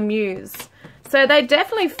are my muse. So they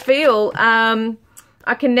definitely feel,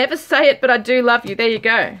 I can never say it, but I do love you. There you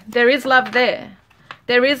go. There is love there.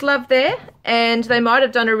 There is love there, and they might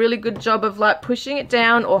have done a really good job of like pushing it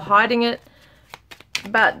down or hiding it.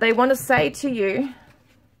 But they want to say to you,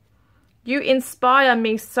 you inspire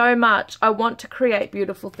me so much. I want to create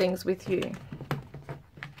beautiful things with you.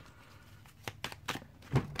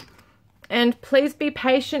 And please be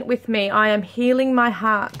patient with me. I am healing my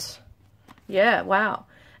heart. Yeah, wow.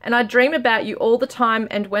 And I dream about you all the time,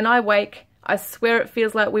 and when I wake, I swear it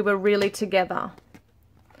feels like we were really together.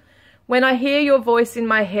 When I hear your voice in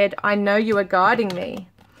my head, I know you are guiding me.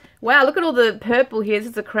 Wow, look at all the purple here. This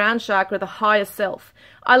is the crown chakra, the higher self.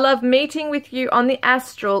 I love meeting with you on the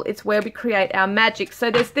astral. It's where we create our magic.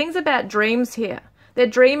 So there's things about dreams here. They're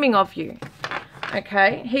dreaming of you.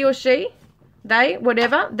 Okay, he or she, they,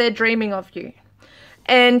 whatever, they're dreaming of you.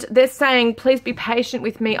 And they're saying, please be patient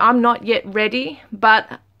with me. I'm not yet ready,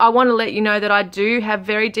 but I want to let you know that I do have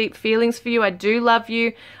very deep feelings for you. I do love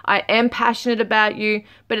you. I am passionate about you,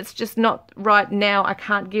 but it's just not right now. I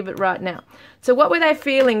can't give it right now. So what were they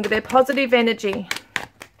feeling? Their positive energy.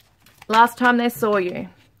 Last time they saw you.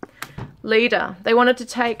 Leader. They wanted to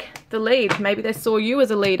take the lead. Maybe they saw you as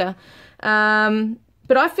a leader.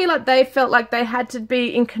 But I feel like they felt like they had to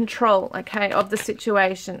be in control, okay, of the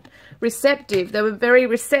situation. Receptive. They were very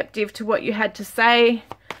receptive to what you had to say.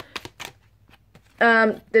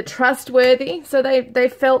 They're trustworthy. So they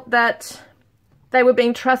felt that they were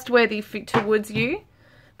being trustworthy towards you.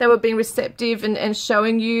 They were being receptive and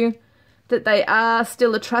showing you that they are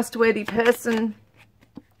still a trustworthy person.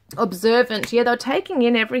 Observant. Yeah, they were taking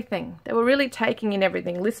in everything. They were really taking in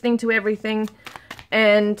everything, listening to everything,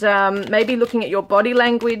 and maybe looking at your body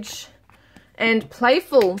language. And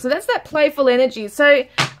playful. So that's that playful energy. So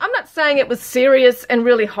I'm not saying it was serious and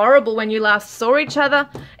really horrible when you last saw each other.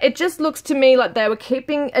 It just looks to me like they were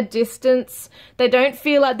keeping a distance. They don't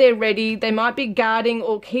feel like they're ready. They might be guarding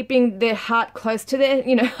or keeping their heart close to their,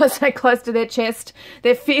 you know, I say close to their chest.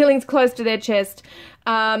 Their feelings close to their chest.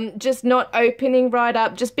 Just not opening right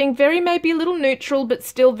up. Just being very, maybe a little neutral, but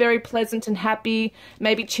still very pleasant and happy.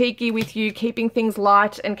 Maybe cheeky with you, keeping things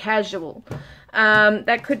light and casual.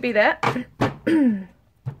 That could be that.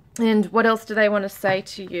 And what else do they want to say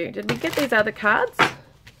to you? Did we get these other cards?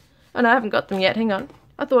 Oh, no, I haven't got them yet. Hang on.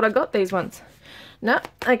 I thought I got these ones. No.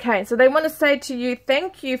 Okay, so they want to say to you,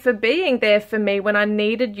 thank you for being there for me when I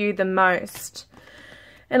needed you the most.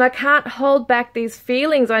 And I can't hold back these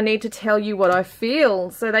feelings. I need to tell you what I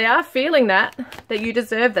feel. So they are feeling that you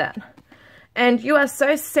deserve that. And you are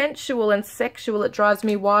so sensual and sexual, it drives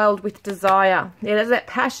me wild with desire. Yeah, there's that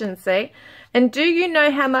passion, see? And do you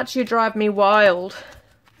know how much you drive me wild?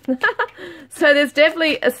 So there's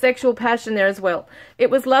definitely a sexual passion there as well. It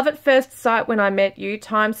was love at first sight when I met you.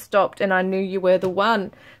 Time stopped and I knew you were the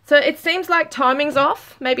one. So it seems like timing's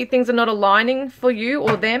off. Maybe things are not aligning for you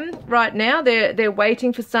or them right now. They're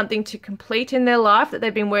waiting for something to complete in their life that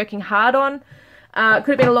they've been working hard on. It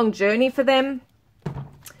could have been a long journey for them.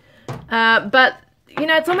 But you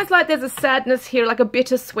know, it's almost like there's a sadness here, like a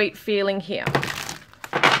bittersweet feeling here.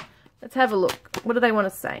 Let's have a look. What do they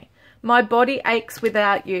want to say? My body aches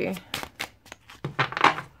without you.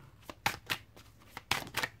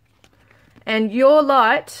 And your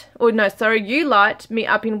light, or no, sorry, you light me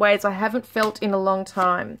up in ways I haven't felt in a long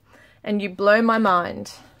time. And you blow my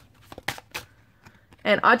mind.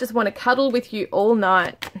 And I just want to cuddle with you all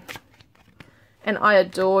night. And I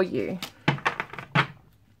adore you.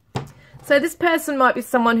 So this person might be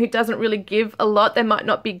someone who doesn't really give a lot. They might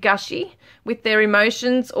not be gushy with their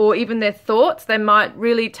emotions or even their thoughts. They might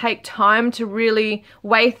really take time to really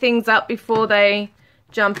weigh things up before they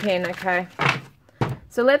jump in, okay?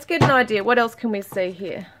 So let's get an idea. What else can we see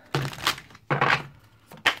here?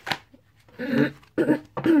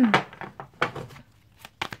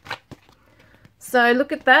 So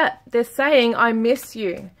look at that. They're saying, I miss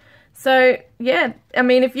you. So, yeah, I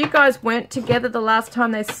mean, if you guys weren't together the last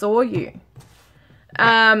time they saw you,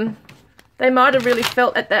 they might have really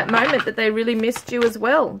felt at that moment that they really missed you as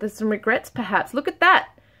well. There's some regrets, perhaps. Look at that.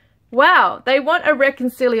 Wow, they want a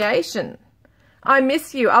reconciliation. I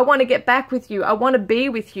miss you. I want to get back with you. I want to be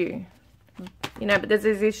with you. You know, but there's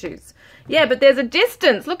these issues. Yeah, but there's a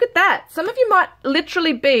distance. Look at that. Some of you might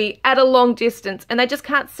literally be at a long distance and they just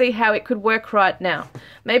can't see how it could work right now.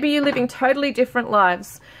 Maybe you're living totally different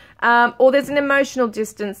lives. Or there's an emotional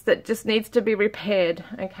distance that just needs to be repaired,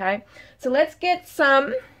 okay? So let's get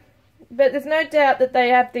some, but there's no doubt that they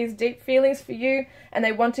have these deep feelings for you and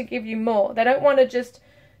they want to give you more. They don't want to just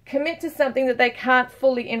commit to something that they can't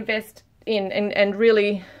fully invest in and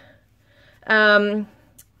really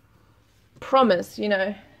promise, you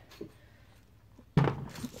know.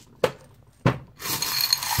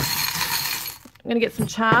 I'm going to get some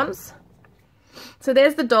charms. So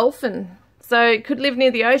there's the dolphin. So it could live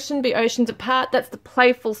near the ocean, be oceans apart. That's the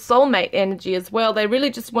playful soulmate energy as well. They really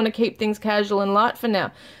just want to keep things casual and light for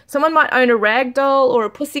now. Someone might own a rag doll or a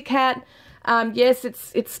pussycat. Yes,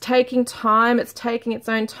 it's taking time. It's taking its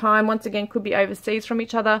own time. Once again, could be overseas from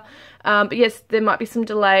each other. But yes, there might be some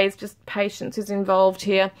delays. Just patience is involved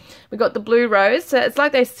here. We've got the blue rose. So it's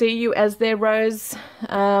like they see you as their rose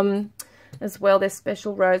as well, their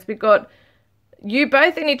special rose. We've got you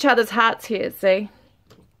both in each other's hearts here, see?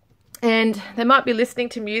 And they might be listening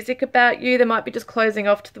to music about you. They might be just closing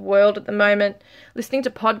off to the world at the moment, listening to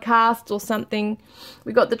podcasts or something.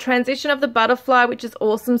 We've got the transition of the butterfly, which is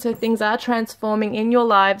awesome. So things are transforming in your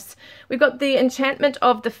lives. We've got the enchantment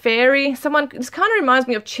of the fairy. This kind of reminds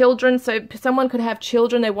me of children. So someone could have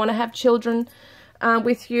children. They want to have children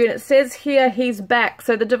with you. And it says here, he's back.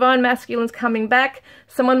 So the divine masculine's coming back.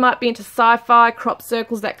 Someone might be into sci-fi, crop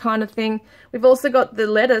circles, that kind of thing. We've also got the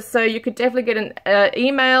letters, so you could definitely get an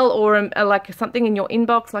email or like something in your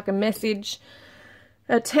inbox, like a message,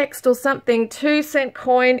 a text or something. 2-cent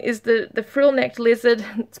coin is the frill-necked lizard.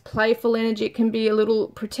 It's playful energy. It can be a little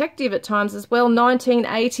protective at times as well.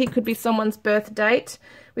 1980 could be someone's birth date.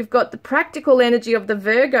 We've got the practical energy of the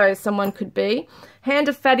Virgo, someone could be. Hand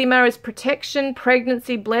of Fatima is protection,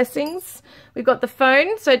 pregnancy, blessings. We've got the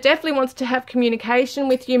phone, so definitely wants to have communication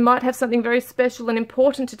with you, might have something very special and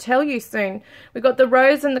important to tell you soon. We've got the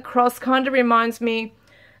rose and the cross, kind of reminds me,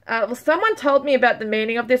 well, someone told me about the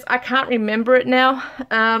meaning of this. I can't remember it now,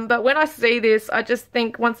 but when I see this, I just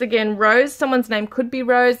think, once again, Rose. Someone's name could be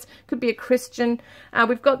Rose, could be a Christian.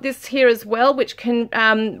 We've got this here as well, which can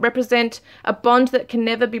represent a bond that can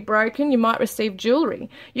never be broken. You might receive jewelry.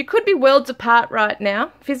 You could be worlds apart right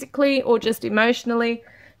now, physically or just emotionally,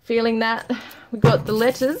 feeling that. We've got the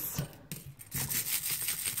letters.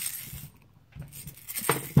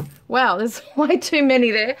 Wow, there's way too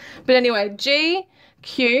many there. But anyway, G,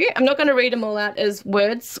 Q, I'm not going to read them all out as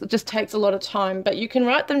words, it just takes a lot of time, but you can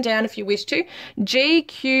write them down if you wish to. G,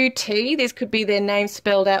 Q, T, these could be their names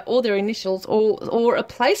spelled out, or their initials, or a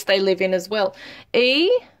place they live in as well. E,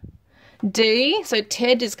 D, so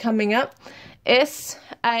Ted is coming up. S,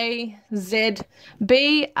 A, Z,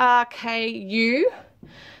 B, R, K, U,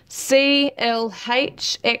 C, L,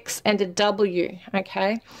 H, X, and a W,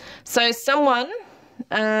 okay? So someone,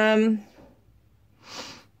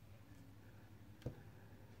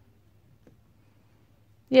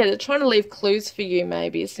 yeah, they're trying to leave clues for you,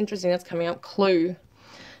 maybe. It's interesting that's coming up, clue.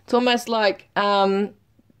 It's almost like,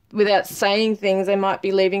 without saying things, they might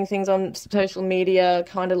be leaving things on social media,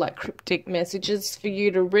 kind of like cryptic messages for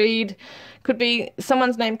you to read. Could be,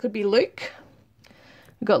 someone's name could be Luke.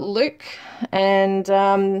 We've got Luke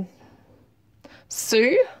and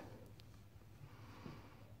Sue.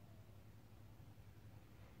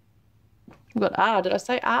 We've got R. Did I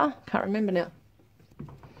say R? Can't remember now.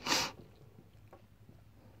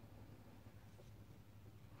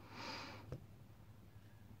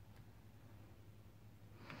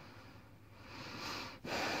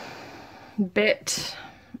 bet,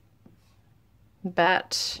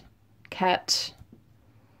 bat, cat.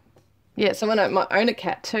 Yeah, someone might own a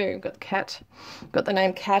cat too. Got the cat, got the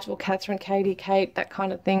name Cat or Catherine, Katie, Kate, that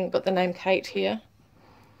kind of thing. Got the name Kate here.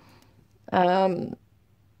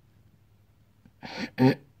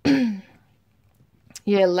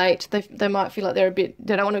 Yeah, late. They might feel like they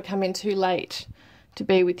don't want to come in too late to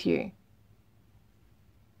be with you.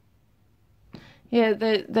 Yeah,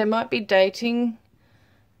 they might be dating,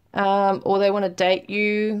 or they want to date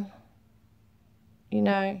you, you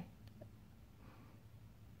know.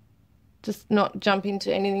 Just not jump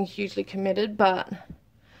into anything hugely committed, but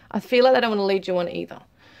I feel like they don't want to lead you on either.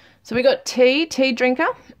 So we got tea drinker,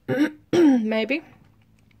 maybe.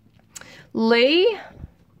 Lee,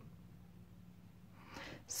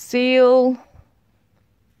 seal,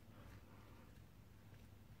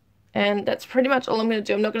 and that's pretty much all I'm going to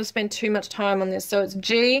do. I'm not going to spend too much time on this. So it's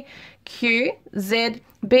G, Q, Z,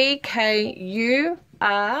 B, K, U,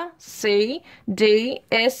 R, C, D,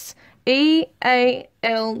 S, E, A,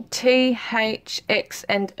 L, T, H, X,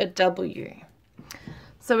 and a W.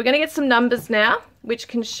 So we're going to get some numbers now, which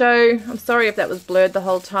can show, I'm sorry if that was blurred the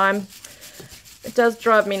whole time. It does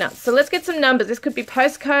drive me nuts. So let's get some numbers. This could be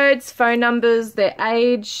postcodes, phone numbers, their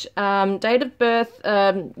age, date of birth,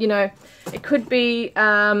 you know, it could be,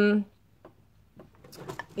 yeah,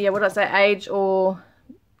 what did I say, age or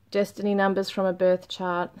destiny numbers from a birth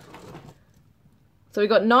chart. So we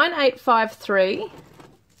got 9853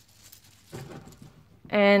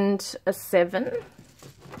 and a 7,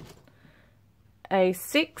 a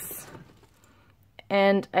 6,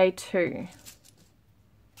 and a 2.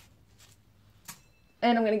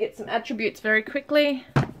 And I'm going to get some attributes very quickly.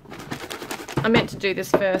 I meant to do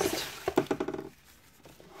this first.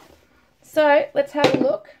 So let's have a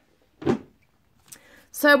look.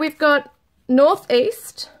 So we've got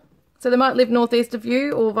northeast. So they might live northeast of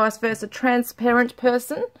you, or vice versa, transparent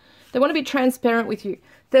person. They want to be transparent with you.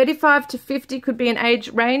 35 to 50 could be an age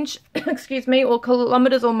range, excuse me, or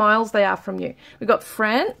kilometers or miles they are from you. We've got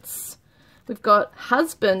France. We've got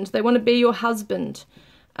husband. They want to be your husband.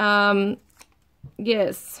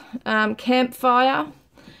 Yes. Campfire.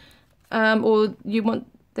 Or you want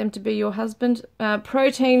them to be your husband.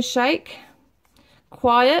 Protein shake.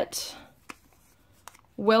 Quiet.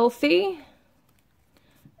 Wealthy.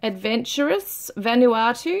 Adventurous.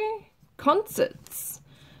 Vanuatu. Concerts.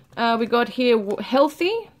 We got here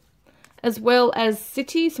healthy, as well as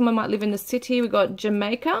city. Someone might live in the city. We got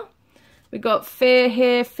Jamaica. We got fair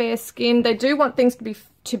hair, fair skin. They do want things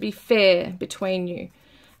to be fair between you.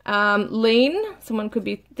 Lean. Someone could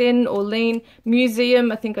be thin or lean.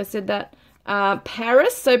 Museum. I think I said that.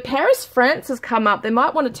 Paris. So Paris, France has come up. They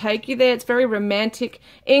might want to take you there. It's very romantic.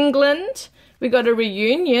 England. We got a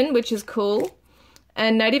reunion, which is cool.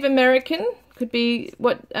 And Native American. Could be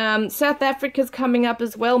what South Africa's coming up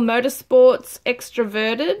as well. Motorsports,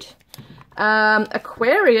 extroverted,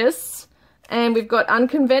 Aquarius, and we've got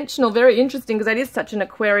unconventional. Very interesting because that is such an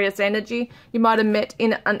Aquarius energy. You might have met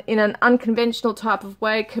in an unconventional type of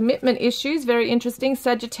way. Commitment issues, very interesting.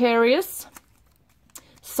 Sagittarius,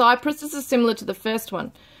 Cyprus. This is similar to the first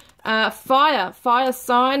one. Fire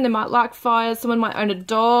sign. They might like fire. Someone might own a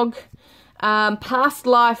dog. Past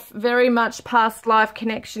life, very much past life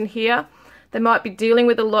connection here. They might be dealing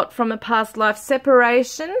with a lot from a past life.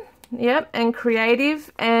 Separation, yep, and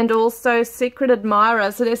creative, and also secret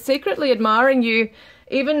admirer. So they're secretly admiring you,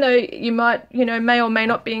 even though you might, you know, may or may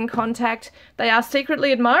not be in contact. They are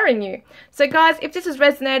secretly admiring you. So guys, if this has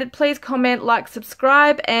resonated, please comment, like,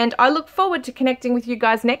 subscribe, and I look forward to connecting with you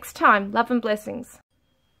guys next time. Love and blessings.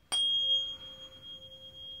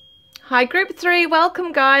 Hi, group 3.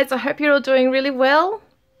 Welcome, guys. I hope you're all doing really well.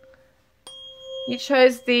 You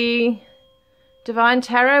chose the Divine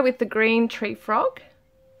Tarot with the green tree frog.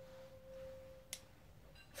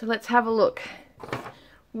 So let's have a look.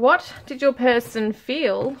 What did your person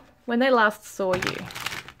feel when they last saw you?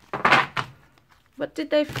 What did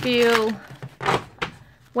they feel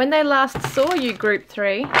when they last saw you, group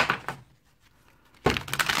 3?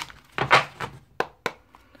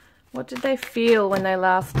 What did they feel when they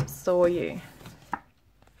last saw you?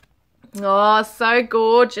 Oh, so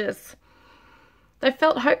gorgeous. They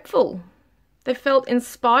felt hopeful. They felt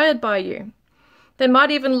inspired by you. They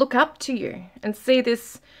might even look up to you and see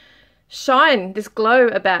this shine, this glow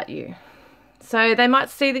about you. So they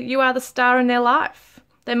might see that you are the star in their life.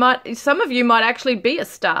 Some of you might actually be a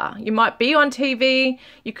star. You might be on TV,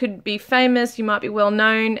 you could be famous, you might be well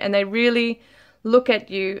known, and they really look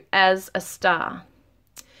at you as a star.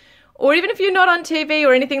 Or even if you're not on TV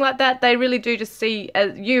or anything like that, they really do just see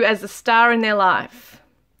you as a star in their life.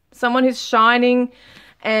 Someone who's shining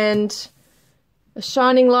and A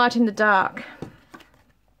shining light in the dark.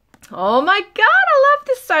 Oh my God, I love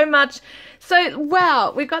this so much. So,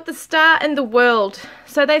 wow, we've got the Star and the World.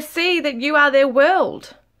 So they see that you are their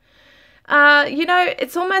world. You know,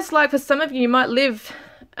 it's almost like for some of you, you might live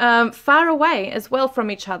far away as well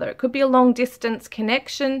from each other. It could be a long distance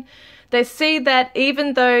connection. They see that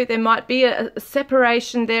even though there might be a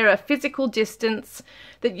separation there, a physical distance,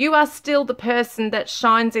 that you are still the person that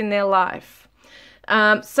shines in their life.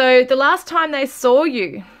 So the last time they saw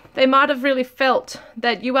you, they might have really felt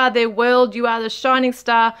that you are their world, you are the shining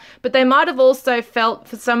star, but they might have also felt,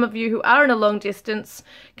 for some of you who are in a long distance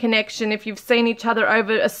connection, if you've seen each other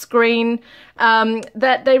over a screen,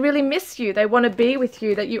 that they really miss you, they want to be with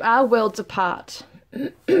you, that you are worlds apart.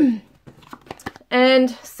 And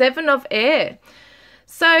 7 of Air.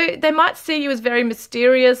 So they might see you as very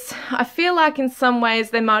mysterious. I feel like in some ways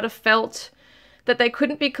they might have felt that they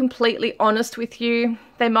couldn't be completely honest with you.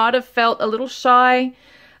 They might have felt a little shy.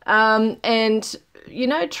 And, you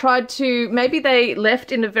know, tried to, maybe they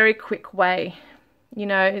left in a very quick way. You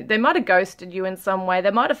know, they might have ghosted you in some way.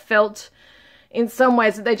 They might have felt in some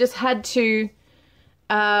ways that they just had to,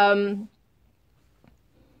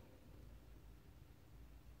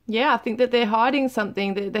 yeah, I think that they're hiding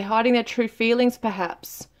something. They're hiding their true feelings,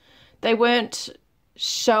 perhaps. They weren't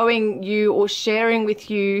showing you or sharing with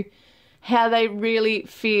you how they really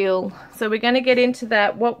feel. So we're going to get into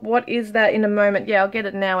that. What is that in a moment? Yeah, I'll get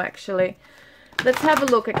it now, actually. Let's have a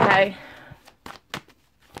look, okay?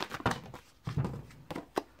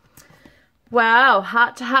 Wow,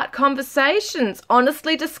 heart-to-heart conversations.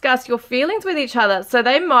 Honestly discuss your feelings with each other. So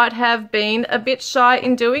they might have been a bit shy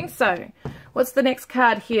in doing so. What's the next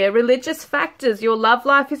card here? Religious factors. Your love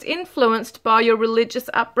life is influenced by your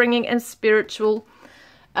religious upbringing and spiritual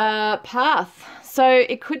path. So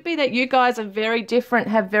it could be that you guys are very different,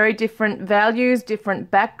 have very different values,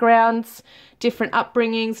 different backgrounds, different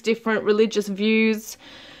upbringings, different religious views.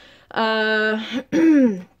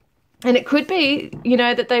 And it could be, you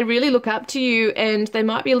know, that they really look up to you and they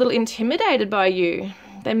might be a little intimidated by you.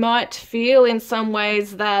 They might feel in some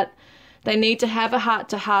ways that they need to have a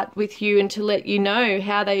heart-to-heart with you and to let you know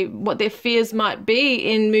how what their fears might be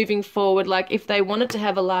in moving forward. Like if they wanted to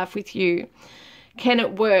have a laugh with you, can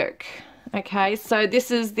it work? Okay, so this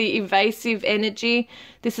is the evasive energy.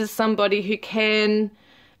 This is somebody who can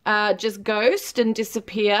just ghost and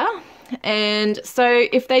disappear. And so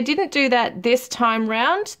if they didn't do that this time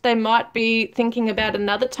round, they might be thinking about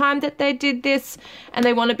another time that they did this, and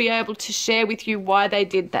they want to be able to share with you why they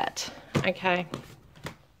did that. Okay.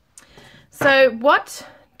 So what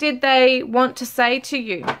did they want to say to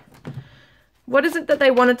you? What is it that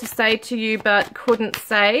they wanted to say to you but couldn't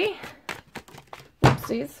say?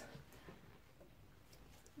 Oopsies.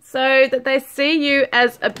 So that they see you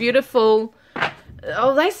as a beautiful,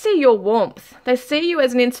 oh, they see your warmth. They see you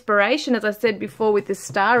as an inspiration, as I said before, with this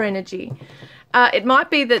star energy. It might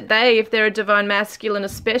be that they, if they're a divine masculine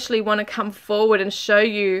especially, want to come forward and show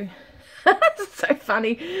you, it's so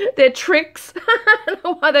funny, their tricks. I don't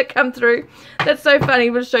know why they come through. That's so funny.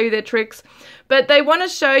 We'll show you their tricks. But they want to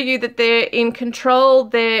show you that they're in control,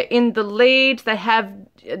 they're in the lead, they have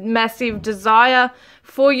massive desire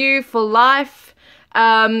for you, for life.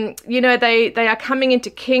 You know, they are coming into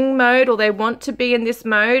king mode, or they want to be in this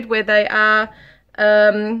mode where they are,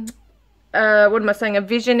 what am I saying, a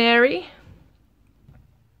visionary.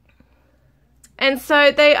 And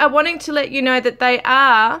so they are wanting to let you know that they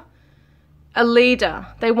are a leader.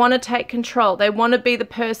 They want to take control. They want to be the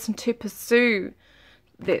person to pursue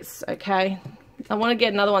this, okay? I want to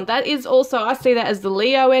get another one. That is also, I see that as the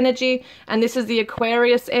Leo energy, and this is the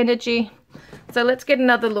Aquarius energy. So let's get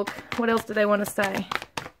another look. What else do they want to say?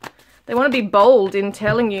 They want to be bold in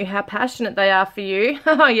telling you how passionate they are for you.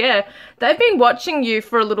 Oh yeah, they've been watching you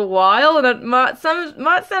for a little while, and it might sound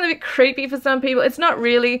a bit creepy for some people. It's not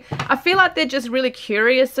really. I feel like they're just really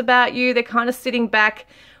curious about you. They're kind of sitting back,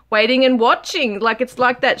 waiting and watching. Like it's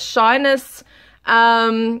like that shyness.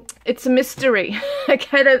 It's a mystery.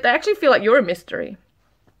 Okay, they actually feel like you're a mystery.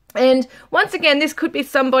 And once again, this could be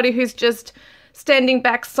somebody who's just standing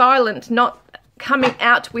back silent, not coming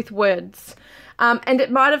out with words. And it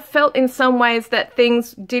might have felt in some ways that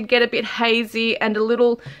things did get a bit hazy and a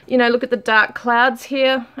little, you know, look at the dark clouds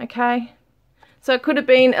here, okay? So it could have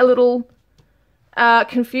been a little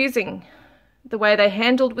confusing, the way they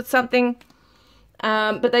handled with something.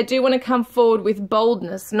 But they do want to come forward with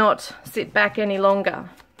boldness, not sit back any longer.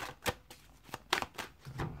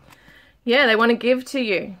 Yeah, they want to give to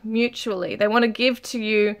you mutually. They want to give to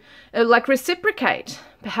you, like reciprocate.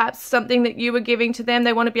 Perhaps something that you were giving to them.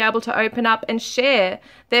 They want to be able to open up and share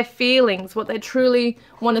their feelings, what they truly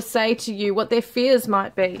want to say to you, what their fears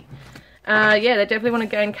might be. Yeah, they definitely want to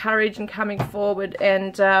gain courage and coming forward.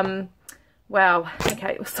 And wow,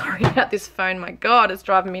 okay, sorry about this phone, my God, it's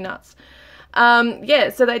driving me nuts. Yeah,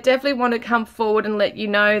 so they definitely want to come forward and let you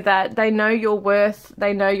know that they know your worth,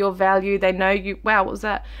 they know your value, they know you, wow, what was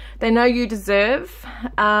that? They know you deserve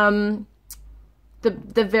the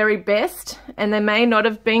very best, and they may not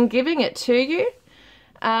have been giving it to you.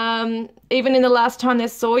 Even in the last time they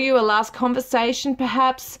saw you, a last conversation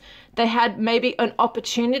perhaps, they had maybe an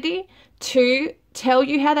opportunity to tell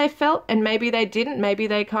you how they felt, and maybe they didn't, maybe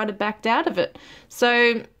they kind of backed out of it.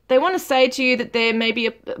 So they want to say to you that they're maybe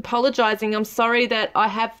apologizing. I'm sorry that I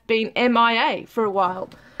have been MIA for a while.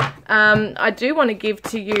 I do want to give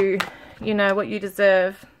to you, you know, what you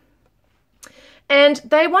deserve. And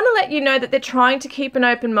they want to let you know that they're trying to keep an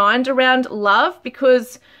open mind around love,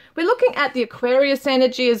 because we're looking at the Aquarius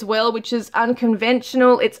energy as well, which is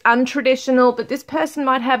unconventional, it's untraditional, but this person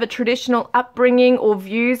might have a traditional upbringing or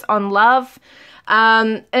views on love.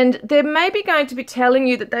 And they're maybe going to be telling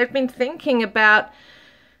you that they've been thinking about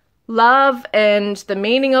love and the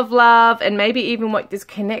meaning of love, and maybe even what this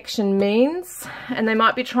connection means. And they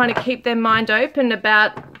might be trying to keep their mind open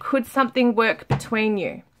about, could something work between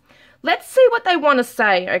you? Let's see what they want to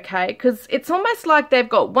say, okay? Because it's almost like they've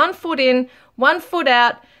got one foot in, one foot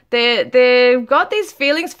out. They've got these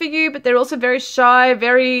feelings for you, but they're also very shy,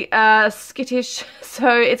 very skittish.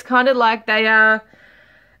 So it's kind of like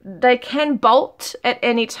they can bolt at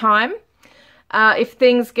any time if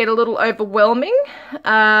things get a little overwhelming,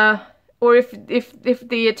 or if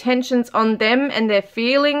the attention's on them and their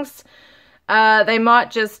feelings, they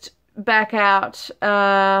might just back out,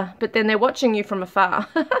 but then they're watching you from afar.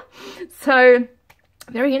 So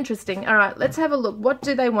very interesting. All right, let's have a look. What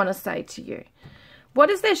do they want to say to you? What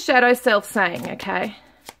is their shadow self saying? Okay,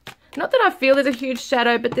 not that I feel there's a huge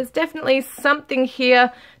shadow, but there's definitely something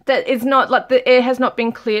here that is not, like the air has not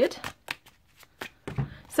been cleared.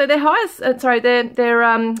 So their highest,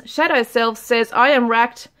 their shadow self says, I am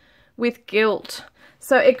racked with guilt.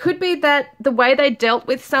 So it could be that the way they dealt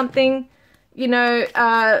with something, you know,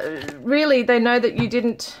 really they know that you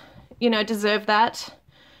didn't, you know, deserve that.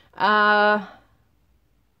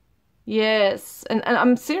 Yes, and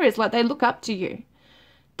I'm serious, like they look up to you.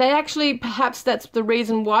 They actually, perhaps that's the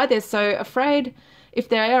reason why they're so afraid. If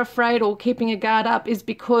they are afraid or keeping a guard up, is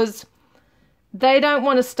because they don't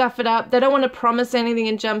want to stuff it up. They don't want to promise anything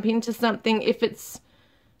and jump into something if it's,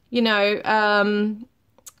 you know,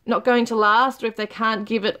 not going to last, or if they can't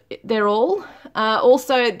give it their all.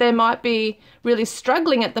 Also, they might be really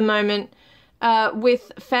struggling at the moment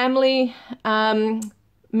with family,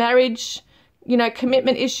 marriage, you know,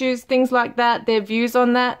 commitment issues, things like that, their views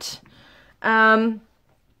on that.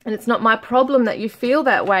 And it's not my problem that you feel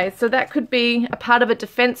that way. So that could be a part of a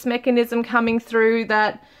defense mechanism coming through,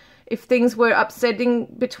 that if things were upsetting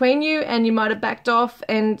between you and you might have backed off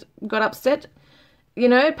and got upset, you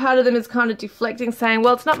know, part of them is kind of deflecting, saying,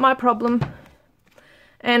 well, it's not my problem,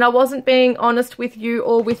 and I wasn't being honest with you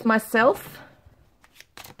or with myself.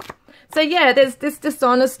 So yeah, there's this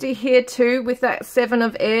dishonesty here too with that Seven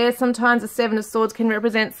of Air. Sometimes the Seven of Swords can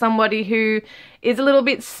represent somebody who is a little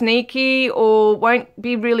bit sneaky or won't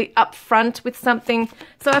be really upfront with something.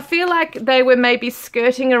 So I feel like they were maybe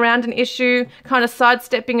skirting around an issue, kind of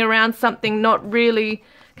sidestepping around something, not really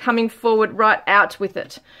coming forward right out with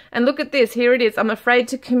it. And look at this, here it is, I'm afraid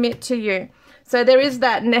to commit to you. So there is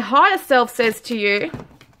that, and their higher self says to you,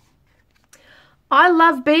 I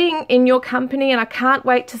love being in your company and I can't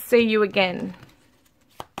wait to see you again.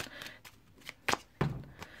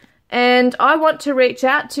 And I want to reach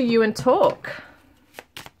out to you and talk.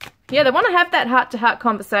 Yeah, they want to have that heart-to-heart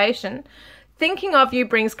conversation. Thinking of you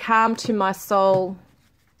brings calm to my soul.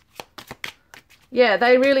 Yeah,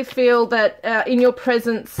 they really feel that in your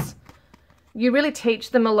presence, you really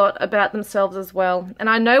teach them a lot about themselves as well. And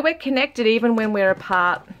I know we're connected even when we're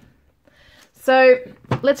apart. So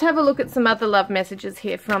let's have a look at some other love messages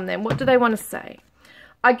here from them. What do they want to say?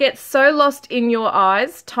 I get so lost in your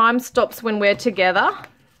eyes. Time stops when we're together.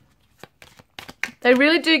 They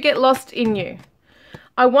really do get lost in you.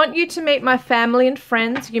 I want you to meet my family and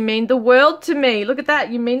friends. You mean the world to me. Look at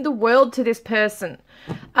that. You mean the world to this person.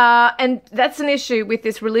 And that's an issue with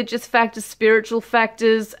this religious factors, spiritual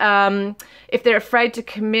factors. If they're afraid to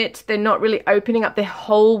commit, they're not really opening up their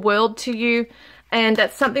whole world to you. And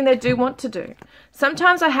that's something they do want to do.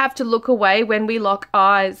 Sometimes I have to look away when we lock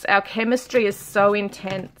eyes. Our chemistry is so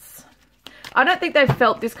intense. I don't think they've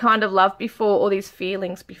felt this kind of love before, or these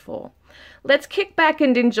feelings before. Let's kick back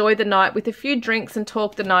and enjoy the night with a few drinks and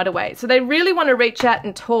talk the night away. So they really want to reach out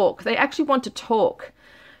and talk. They actually want to talk.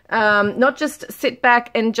 Not just sit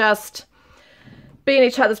back and just be in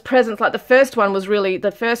each other's presence. Like the first reading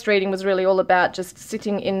was really all about just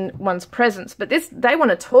sitting in one's presence. But this, they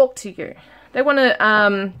want to talk to you. They want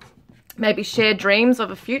to maybe share dreams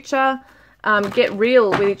of a future, get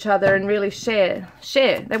real with each other and really share.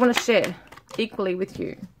 They want to share equally with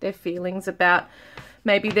you their feelings about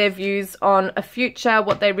maybe their views on a future,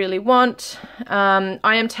 what they really want.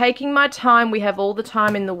 I am taking my time. We have all the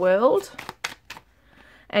time in the world.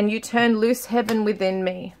 And you turn loose heaven within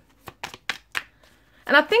me.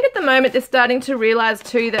 And I think at the moment they're starting to realize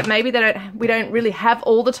too that maybe we don't really have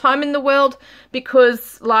all the time in the world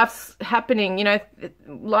because life's happening, you know,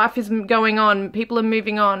 life is going on, people are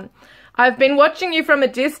moving on. I've been watching you from a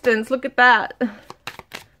distance, look at that.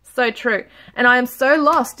 So true. And I am so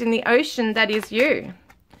lost in the ocean that is you.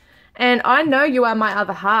 And I know you are my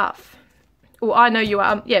other half. Well, I know you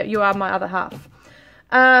are, yeah, you are my other half.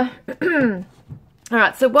 All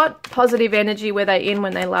right, so what positive energy were they in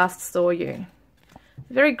when they last saw you?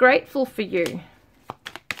 Very grateful for you.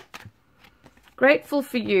 Grateful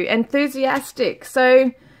for you. Enthusiastic.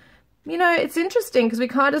 So, you know, it's interesting because we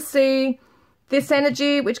kind of see this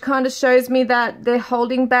energy, which kind of shows me that they're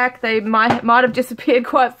holding back. They might have disappeared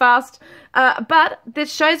quite fast. But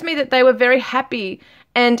this shows me that they were very happy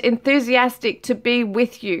and enthusiastic to be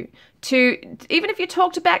with you. Even if you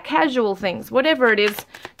talked about casual things, whatever it is,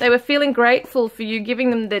 they were feeling grateful for you, giving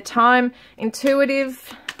them their time,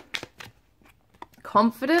 intuitive,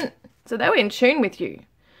 confident. So they were in tune with you.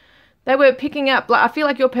 They were picking up, like, I feel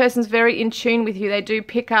like your person's very in tune with you. They do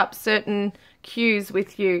pick up certain cues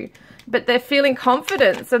with you, but they're feeling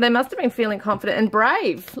confident. So they must have been feeling confident and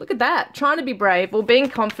brave. Look at that, trying to be brave, or being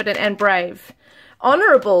confident and brave.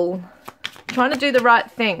 Honorable, trying to do the right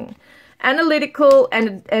thing. Analytical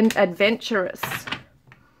and adventurous.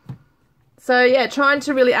 So yeah, trying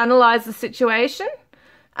to really analyze the situation.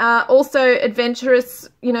 Also adventurous,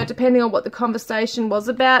 you know, depending on what the conversation was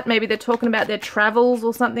about. Maybe they're talking about their travels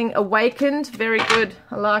or something. Awakened, very good.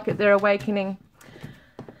 I like it, they're awakening.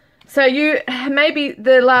 So maybe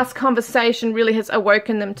the last conversation really has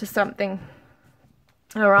awoken them to something.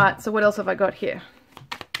 All right, so what else have I got here?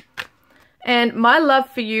 And my love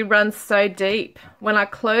for you runs so deep. When I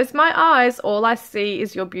close my eyes, all I see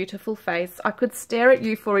is your beautiful face. I could stare at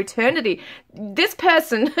you for eternity. This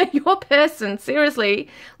person, your person, seriously,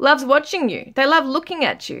 loves watching you. They love looking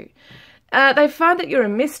at you. They find that you're a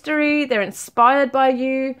mystery. They're inspired by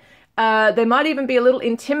you. They might even be a little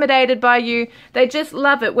intimidated by you. They just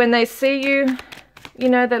love it when they see you. You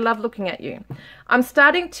know, they love looking at you. I'm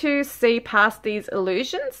starting to see past these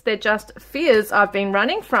illusions. They're just fears I've been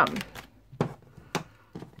running from.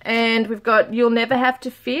 And we've got, you'll never have to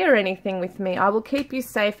fear anything with me. I will keep you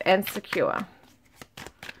safe and secure.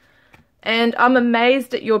 And I'm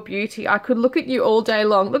amazed at your beauty. I could look at you all day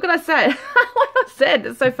long. Look what I said. What I said.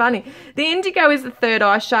 It's so funny. The indigo is the third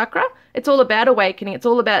eye chakra. It's all about awakening. It's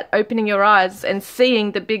all about opening your eyes and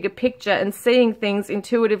seeing the bigger picture and seeing things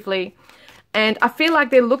intuitively. And I feel like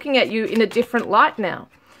they're looking at you in a different light now.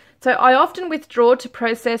 So I often withdraw to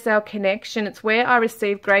process our connection. It's where I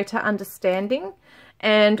receive greater understanding.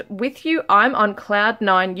 And with you, I'm on cloud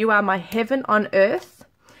 9. You are my heaven on earth.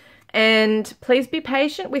 And please be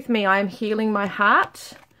patient with me. I am healing my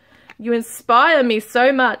heart. You inspire me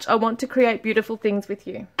so much. I want to create beautiful things with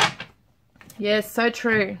you. Yes, so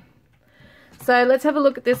true. So let's have a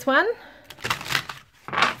look at this one.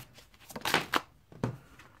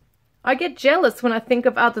 I get jealous when I think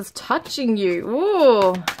of others touching you.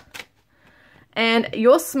 Ooh. And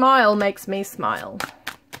your smile makes me smile.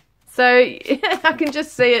 So I can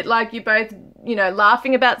just see it like you both, you know,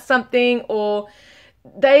 laughing about something, or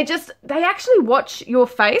they actually watch your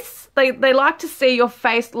face. They like to see your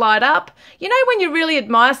face light up. You know, when you really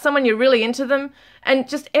admire someone, you're really into them, and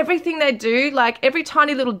just everything they do, like every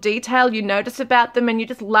tiny little detail you notice about them, and you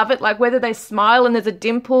just love it, like whether they smile and there's a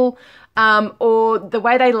dimple, or the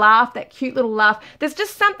way they laugh, that cute little laugh. There's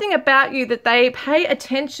just something about you that they pay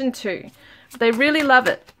attention to. They really love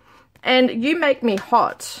it. And you make me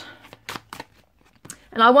hot.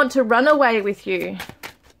 And I want to run away with you.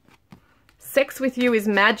 Sex with you is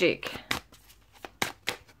magic.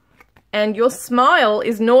 And your smile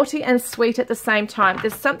is naughty and sweet at the same time.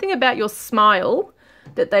 There's something about your smile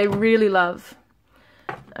that they really love.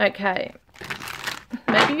 Okay.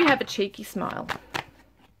 Maybe you have a cheeky smile.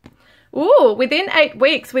 Ooh, within 8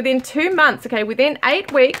 weeks, within 2 months. Okay, within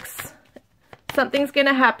 8 weeks, something's going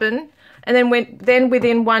to happen. And then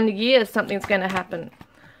within 1 year, something's going to happen.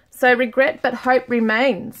 So regret but hope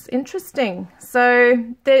remains. Interesting. So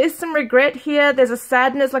there is some regret here. There's a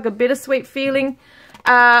sadness, like a bittersweet feeling.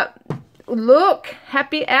 Look,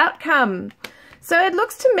 happy outcome. So it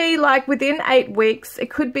looks to me like within 8 weeks, it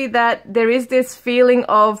could be that there is this feeling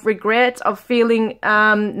of regret, of feeling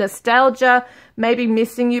nostalgia, maybe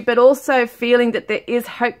missing you, but also feeling that there is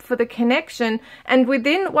hope for the connection. And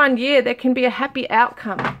within 1 year, there can be a happy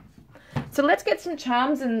outcome. So let's get some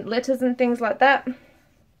charms and letters and things like that.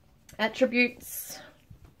 Attributes.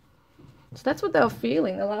 So that's what they were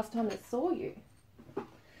feeling the last time they saw you.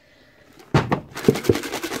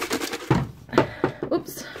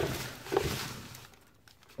 Oops.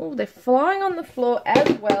 Oh, they're flying on the floor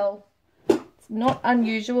as well. It's not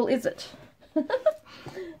unusual, is it?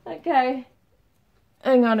 Okay.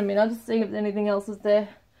 Hang on a minute. I'll just see if anything else is there.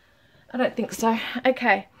 I don't think so.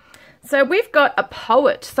 Okay. So we've got a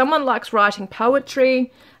poet. Someone likes writing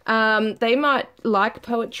poetry. They might like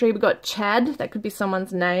poetry. We've got Chad. That could be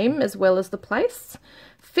someone's name as well as the place.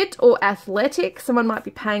 Fit or athletic. Someone might be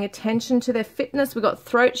paying attention to their fitness. We've got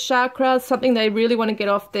throat chakra. Something they really want to get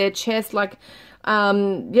off their chest. Like,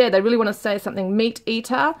 yeah, they really want to say something. Meat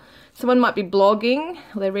eater. Someone might be blogging.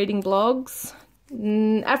 Or they're reading blogs.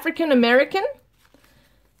 African American.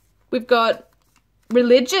 We've got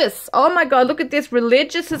religious. Oh my God, look at this.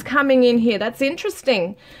 Religious is coming in here. That's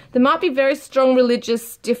interesting. There might be very strong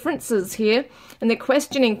religious differences here, and they're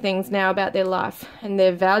questioning things now about their life and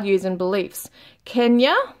their values and beliefs.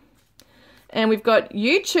 Kenya. And we've got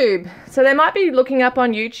YouTube. So they might be looking up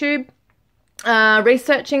on YouTube,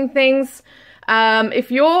 researching things. If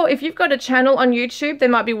you've got a channel on YouTube, they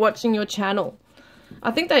might be watching your channel.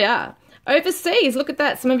 I think they are. Overseas, look at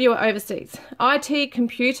that. Some of you are overseas. IT,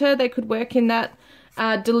 computer, they could work in that.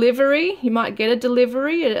 Delivery, you might get a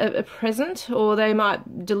delivery, a present, or they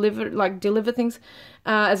might deliver things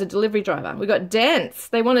as a delivery driver. We've got dance.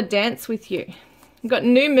 They want to dance with you. We've got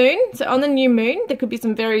new moon. So on the new moon, there could be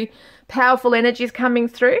some very powerful energies coming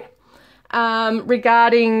through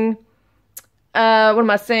regarding, what am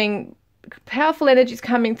I saying? Powerful energies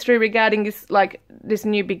coming through regarding this, like this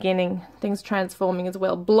new beginning, things transforming as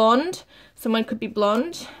well. Blonde, someone could be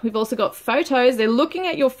blonde. We've also got photos. They're looking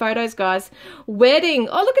at your photos, guys. Wedding,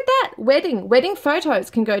 oh look at that, wedding photos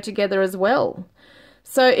can go together as well.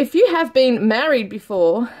 So if you have been married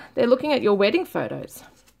before, they're looking at your wedding photos.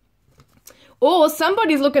 Or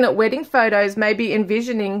somebody's looking at wedding photos, maybe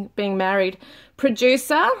envisioning being married.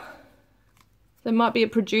 Producer, there might be a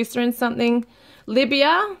producer in something.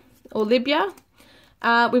 Libya.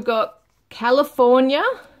 We've got California,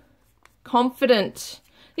 confident.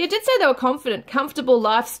 Yeah, I did say they were confident. Comfortable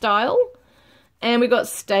lifestyle. And we've got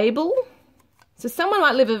stable. So someone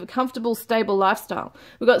might live a comfortable, stable lifestyle.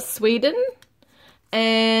 We've got Sweden.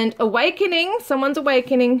 And awakening. Someone's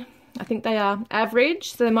awakening. I think they are.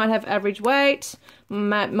 Average. So they might have average weight.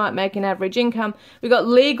 Might make an average income. We've got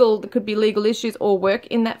legal. There could be legal issues or work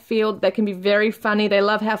in that field. They can be very funny. They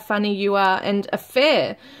love how funny you are. And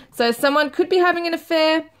affair. So someone could be having an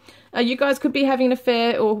affair. You guys could be having an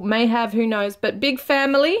affair or may have, who knows. But big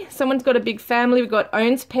family. Someone's got a big family. We've got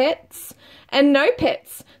owns pets and no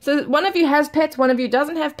pets. So one of you has pets. One of you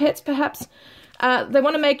doesn't have pets perhaps. They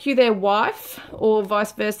want to make you their wife or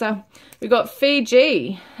vice versa. We've got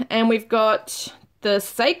Fiji and we've got the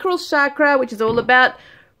sacral chakra, which is all about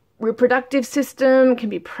reproductive system, can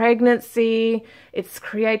be pregnancy, it's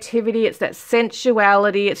creativity, it's that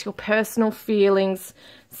sensuality, it's your personal feelings,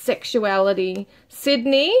 sexuality.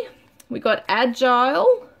 Sydney, we've got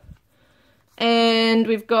agile, and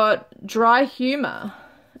we've got dry humor,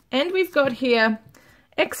 and we've got here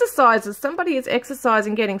exercises. Somebody is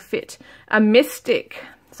exercising, getting fit. A mystic,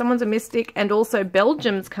 someone's a mystic, and also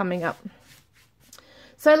Belgium's coming up.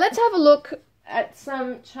 So let's have a look at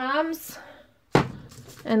some charms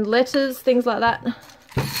and letters, things like that.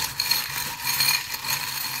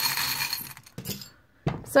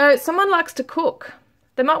 So someone likes to cook.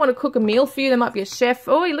 They might want to cook a meal for you. They might be a chef.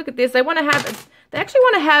 Oh, look at this. They want to have, they actually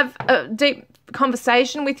want to have a deep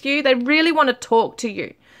conversation with you. They really want to talk to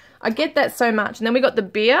you. I get that so much. And then we got the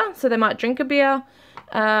beer. So they might drink a beer.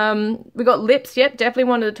 We got lips. Yep, definitely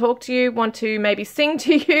wanted to talk to you. Want to maybe sing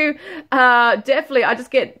to you. Definitely, I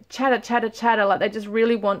just get chatter. Like they just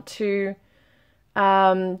really want to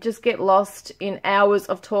just get lost in hours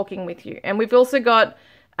of talking with you. And we've also got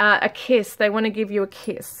a kiss. They want to give you a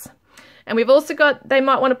kiss. And we've also got, they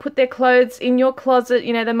might want to put their clothes in your closet.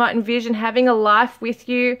 You know, they might envision having a life with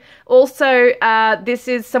you. Also, this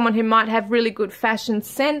is someone who might have really good fashion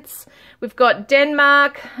sense. We've got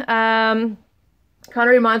Denmark. Kind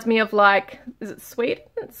of reminds me of like, is it Sweden?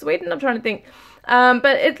 Sweden, I'm trying to think. But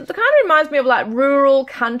it kind of reminds me of like rural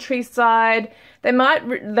countryside. They might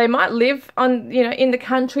live on, you know, in the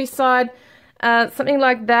countryside, something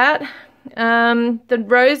like that. The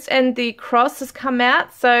rose and the cross has come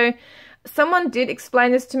out. So Someone did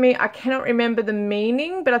explain this to me. I cannot remember the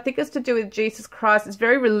meaning, but I think it's to do with Jesus Christ. It's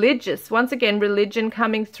very religious. Once again, religion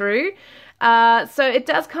coming through. So it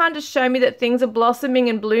does kind of show me that things are blossoming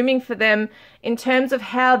and blooming for them in terms of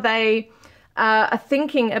how they are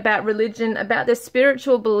thinking about religion, about their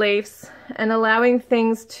spiritual beliefs, and allowing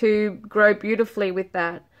things to grow beautifully with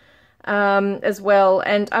that as well.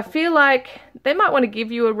 And I feel like they might want to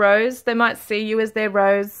give you a rose. They might see you as their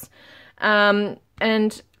rose.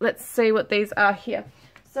 And let's see what these are here.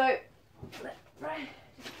 So,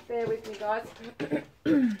 bear with me, guys.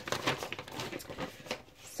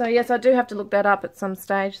 So, yes, I do have to look that up at some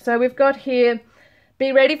stage. So, we've got here,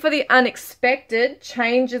 be ready for the unexpected.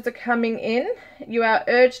 Changes are coming in. You are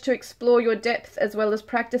urged to explore your depth as well as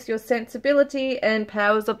practice your sensibility and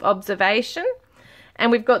powers of observation.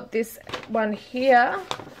 And we've got this one here.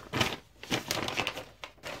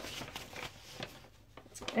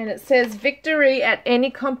 And it says, victory at any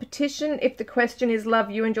competition. If the question is love,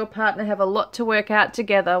 you and your partner have a lot to work out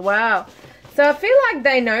together. Wow. So I feel like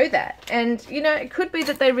they know that. And, you know, it could be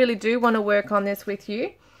that they really do want to work on this with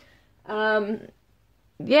you.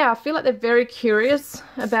 Yeah, I feel like they're very curious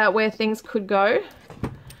about where things could go.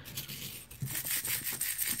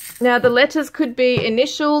 Now, the letters could be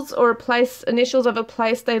initials or initials of a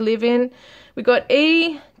place they live in. We got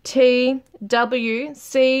E, T, W,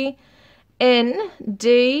 C, N,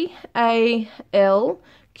 D, A, L,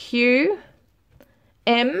 Q,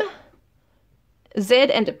 M,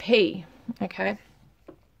 Z, and a P. Okay.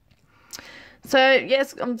 So,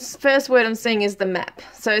 yes, first word I'm seeing is the map.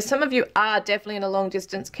 So some of you are definitely in a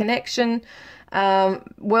long-distance connection,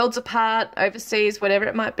 worlds apart, overseas, whatever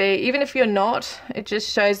it might be. Even if you're not, it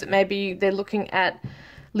just shows that maybe they're looking at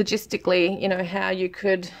logistically, you know, how you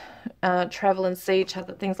could travel and see each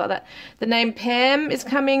other, things like that. The name Pam is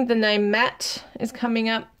coming. The name Matt is coming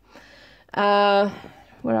up.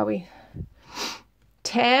 Where are we?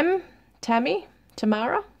 Tamara,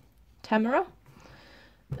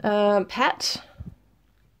 Pat,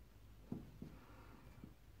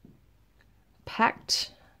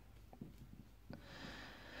 Pact,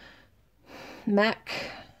 Mac.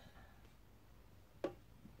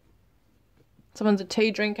 Someone's a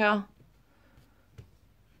tea drinker.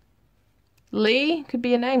 Lee, could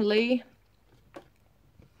be a name, Lee.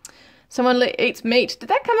 Someone eats meat. Did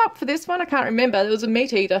that come up for this one? I can't remember. There was a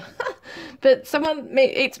meat eater. But someone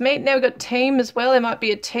eats meat. Now we've got team as well. There might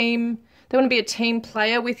be a team. They want to be a team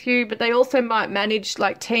player with you, but they also might manage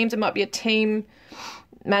like teams. It might be a team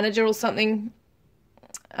manager or something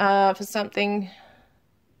for something.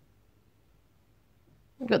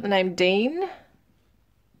 We've got the name Dean.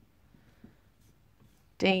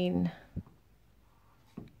 Dean.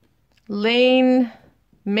 Lean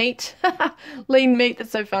meat. Lean meat,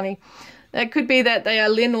 that's so funny. It could be that they are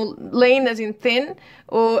lean as in thin,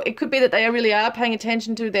 or it could be that they really are paying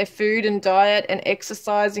attention to their food and diet and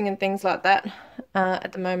exercising and things like that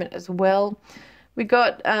at the moment as well. We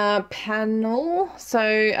got panel. So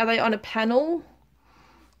are they on a panel?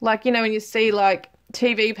 Like, you know, when you see like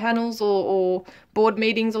TV panels or board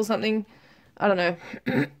meetings or something. I don't know.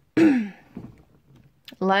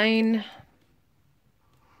 Lane.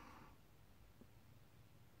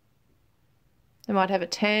 They might have a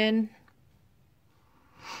tan.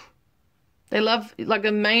 They love, like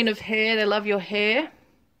a mane of hair, they love your hair.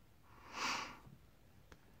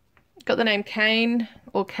 Got the name Kane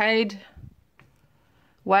or Cade,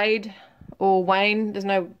 Wade or Wayne. There's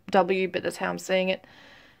no W, but that's how I'm seeing it.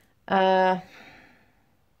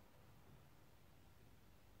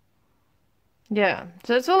 Yeah,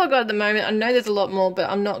 so that's all I've got at the moment. I know there's a lot more, but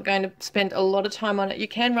I'm not going to spend a lot of time on it. You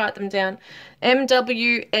can write them down.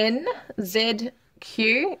 MWNZQEDACPL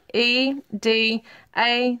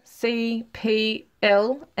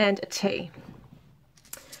and a T. I'm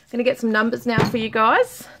going to get some numbers now for you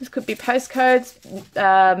guys. This could be postcodes,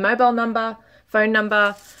 mobile number, phone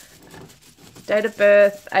number, date of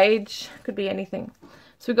birth, age, could be anything.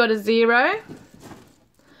 So we've got a 0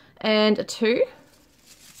 and a 2.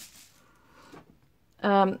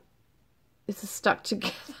 This is stuck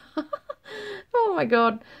together. Oh my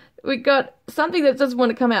god. We got something that doesn't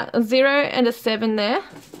want to come out. A 0 and a 7 there.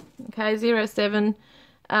 Okay, 0, 7.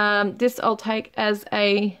 This I'll take as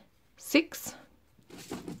a 6.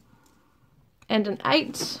 And an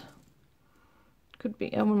 8. Could be,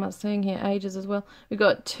 what am I saying here? Ages as well. We've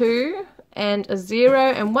got 2 and a 0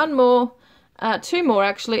 and one more. 2 more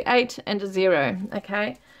actually. 8 and a 0.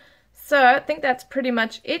 Okay. So I think that's pretty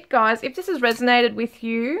much it, guys. If this has resonated with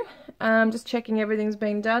you, just checking everything's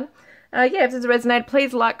been done. Yeah, if this has resonated,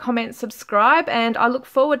 please like, comment, subscribe, and I look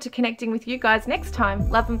forward to connecting with you guys next time.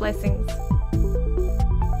 Love and blessings.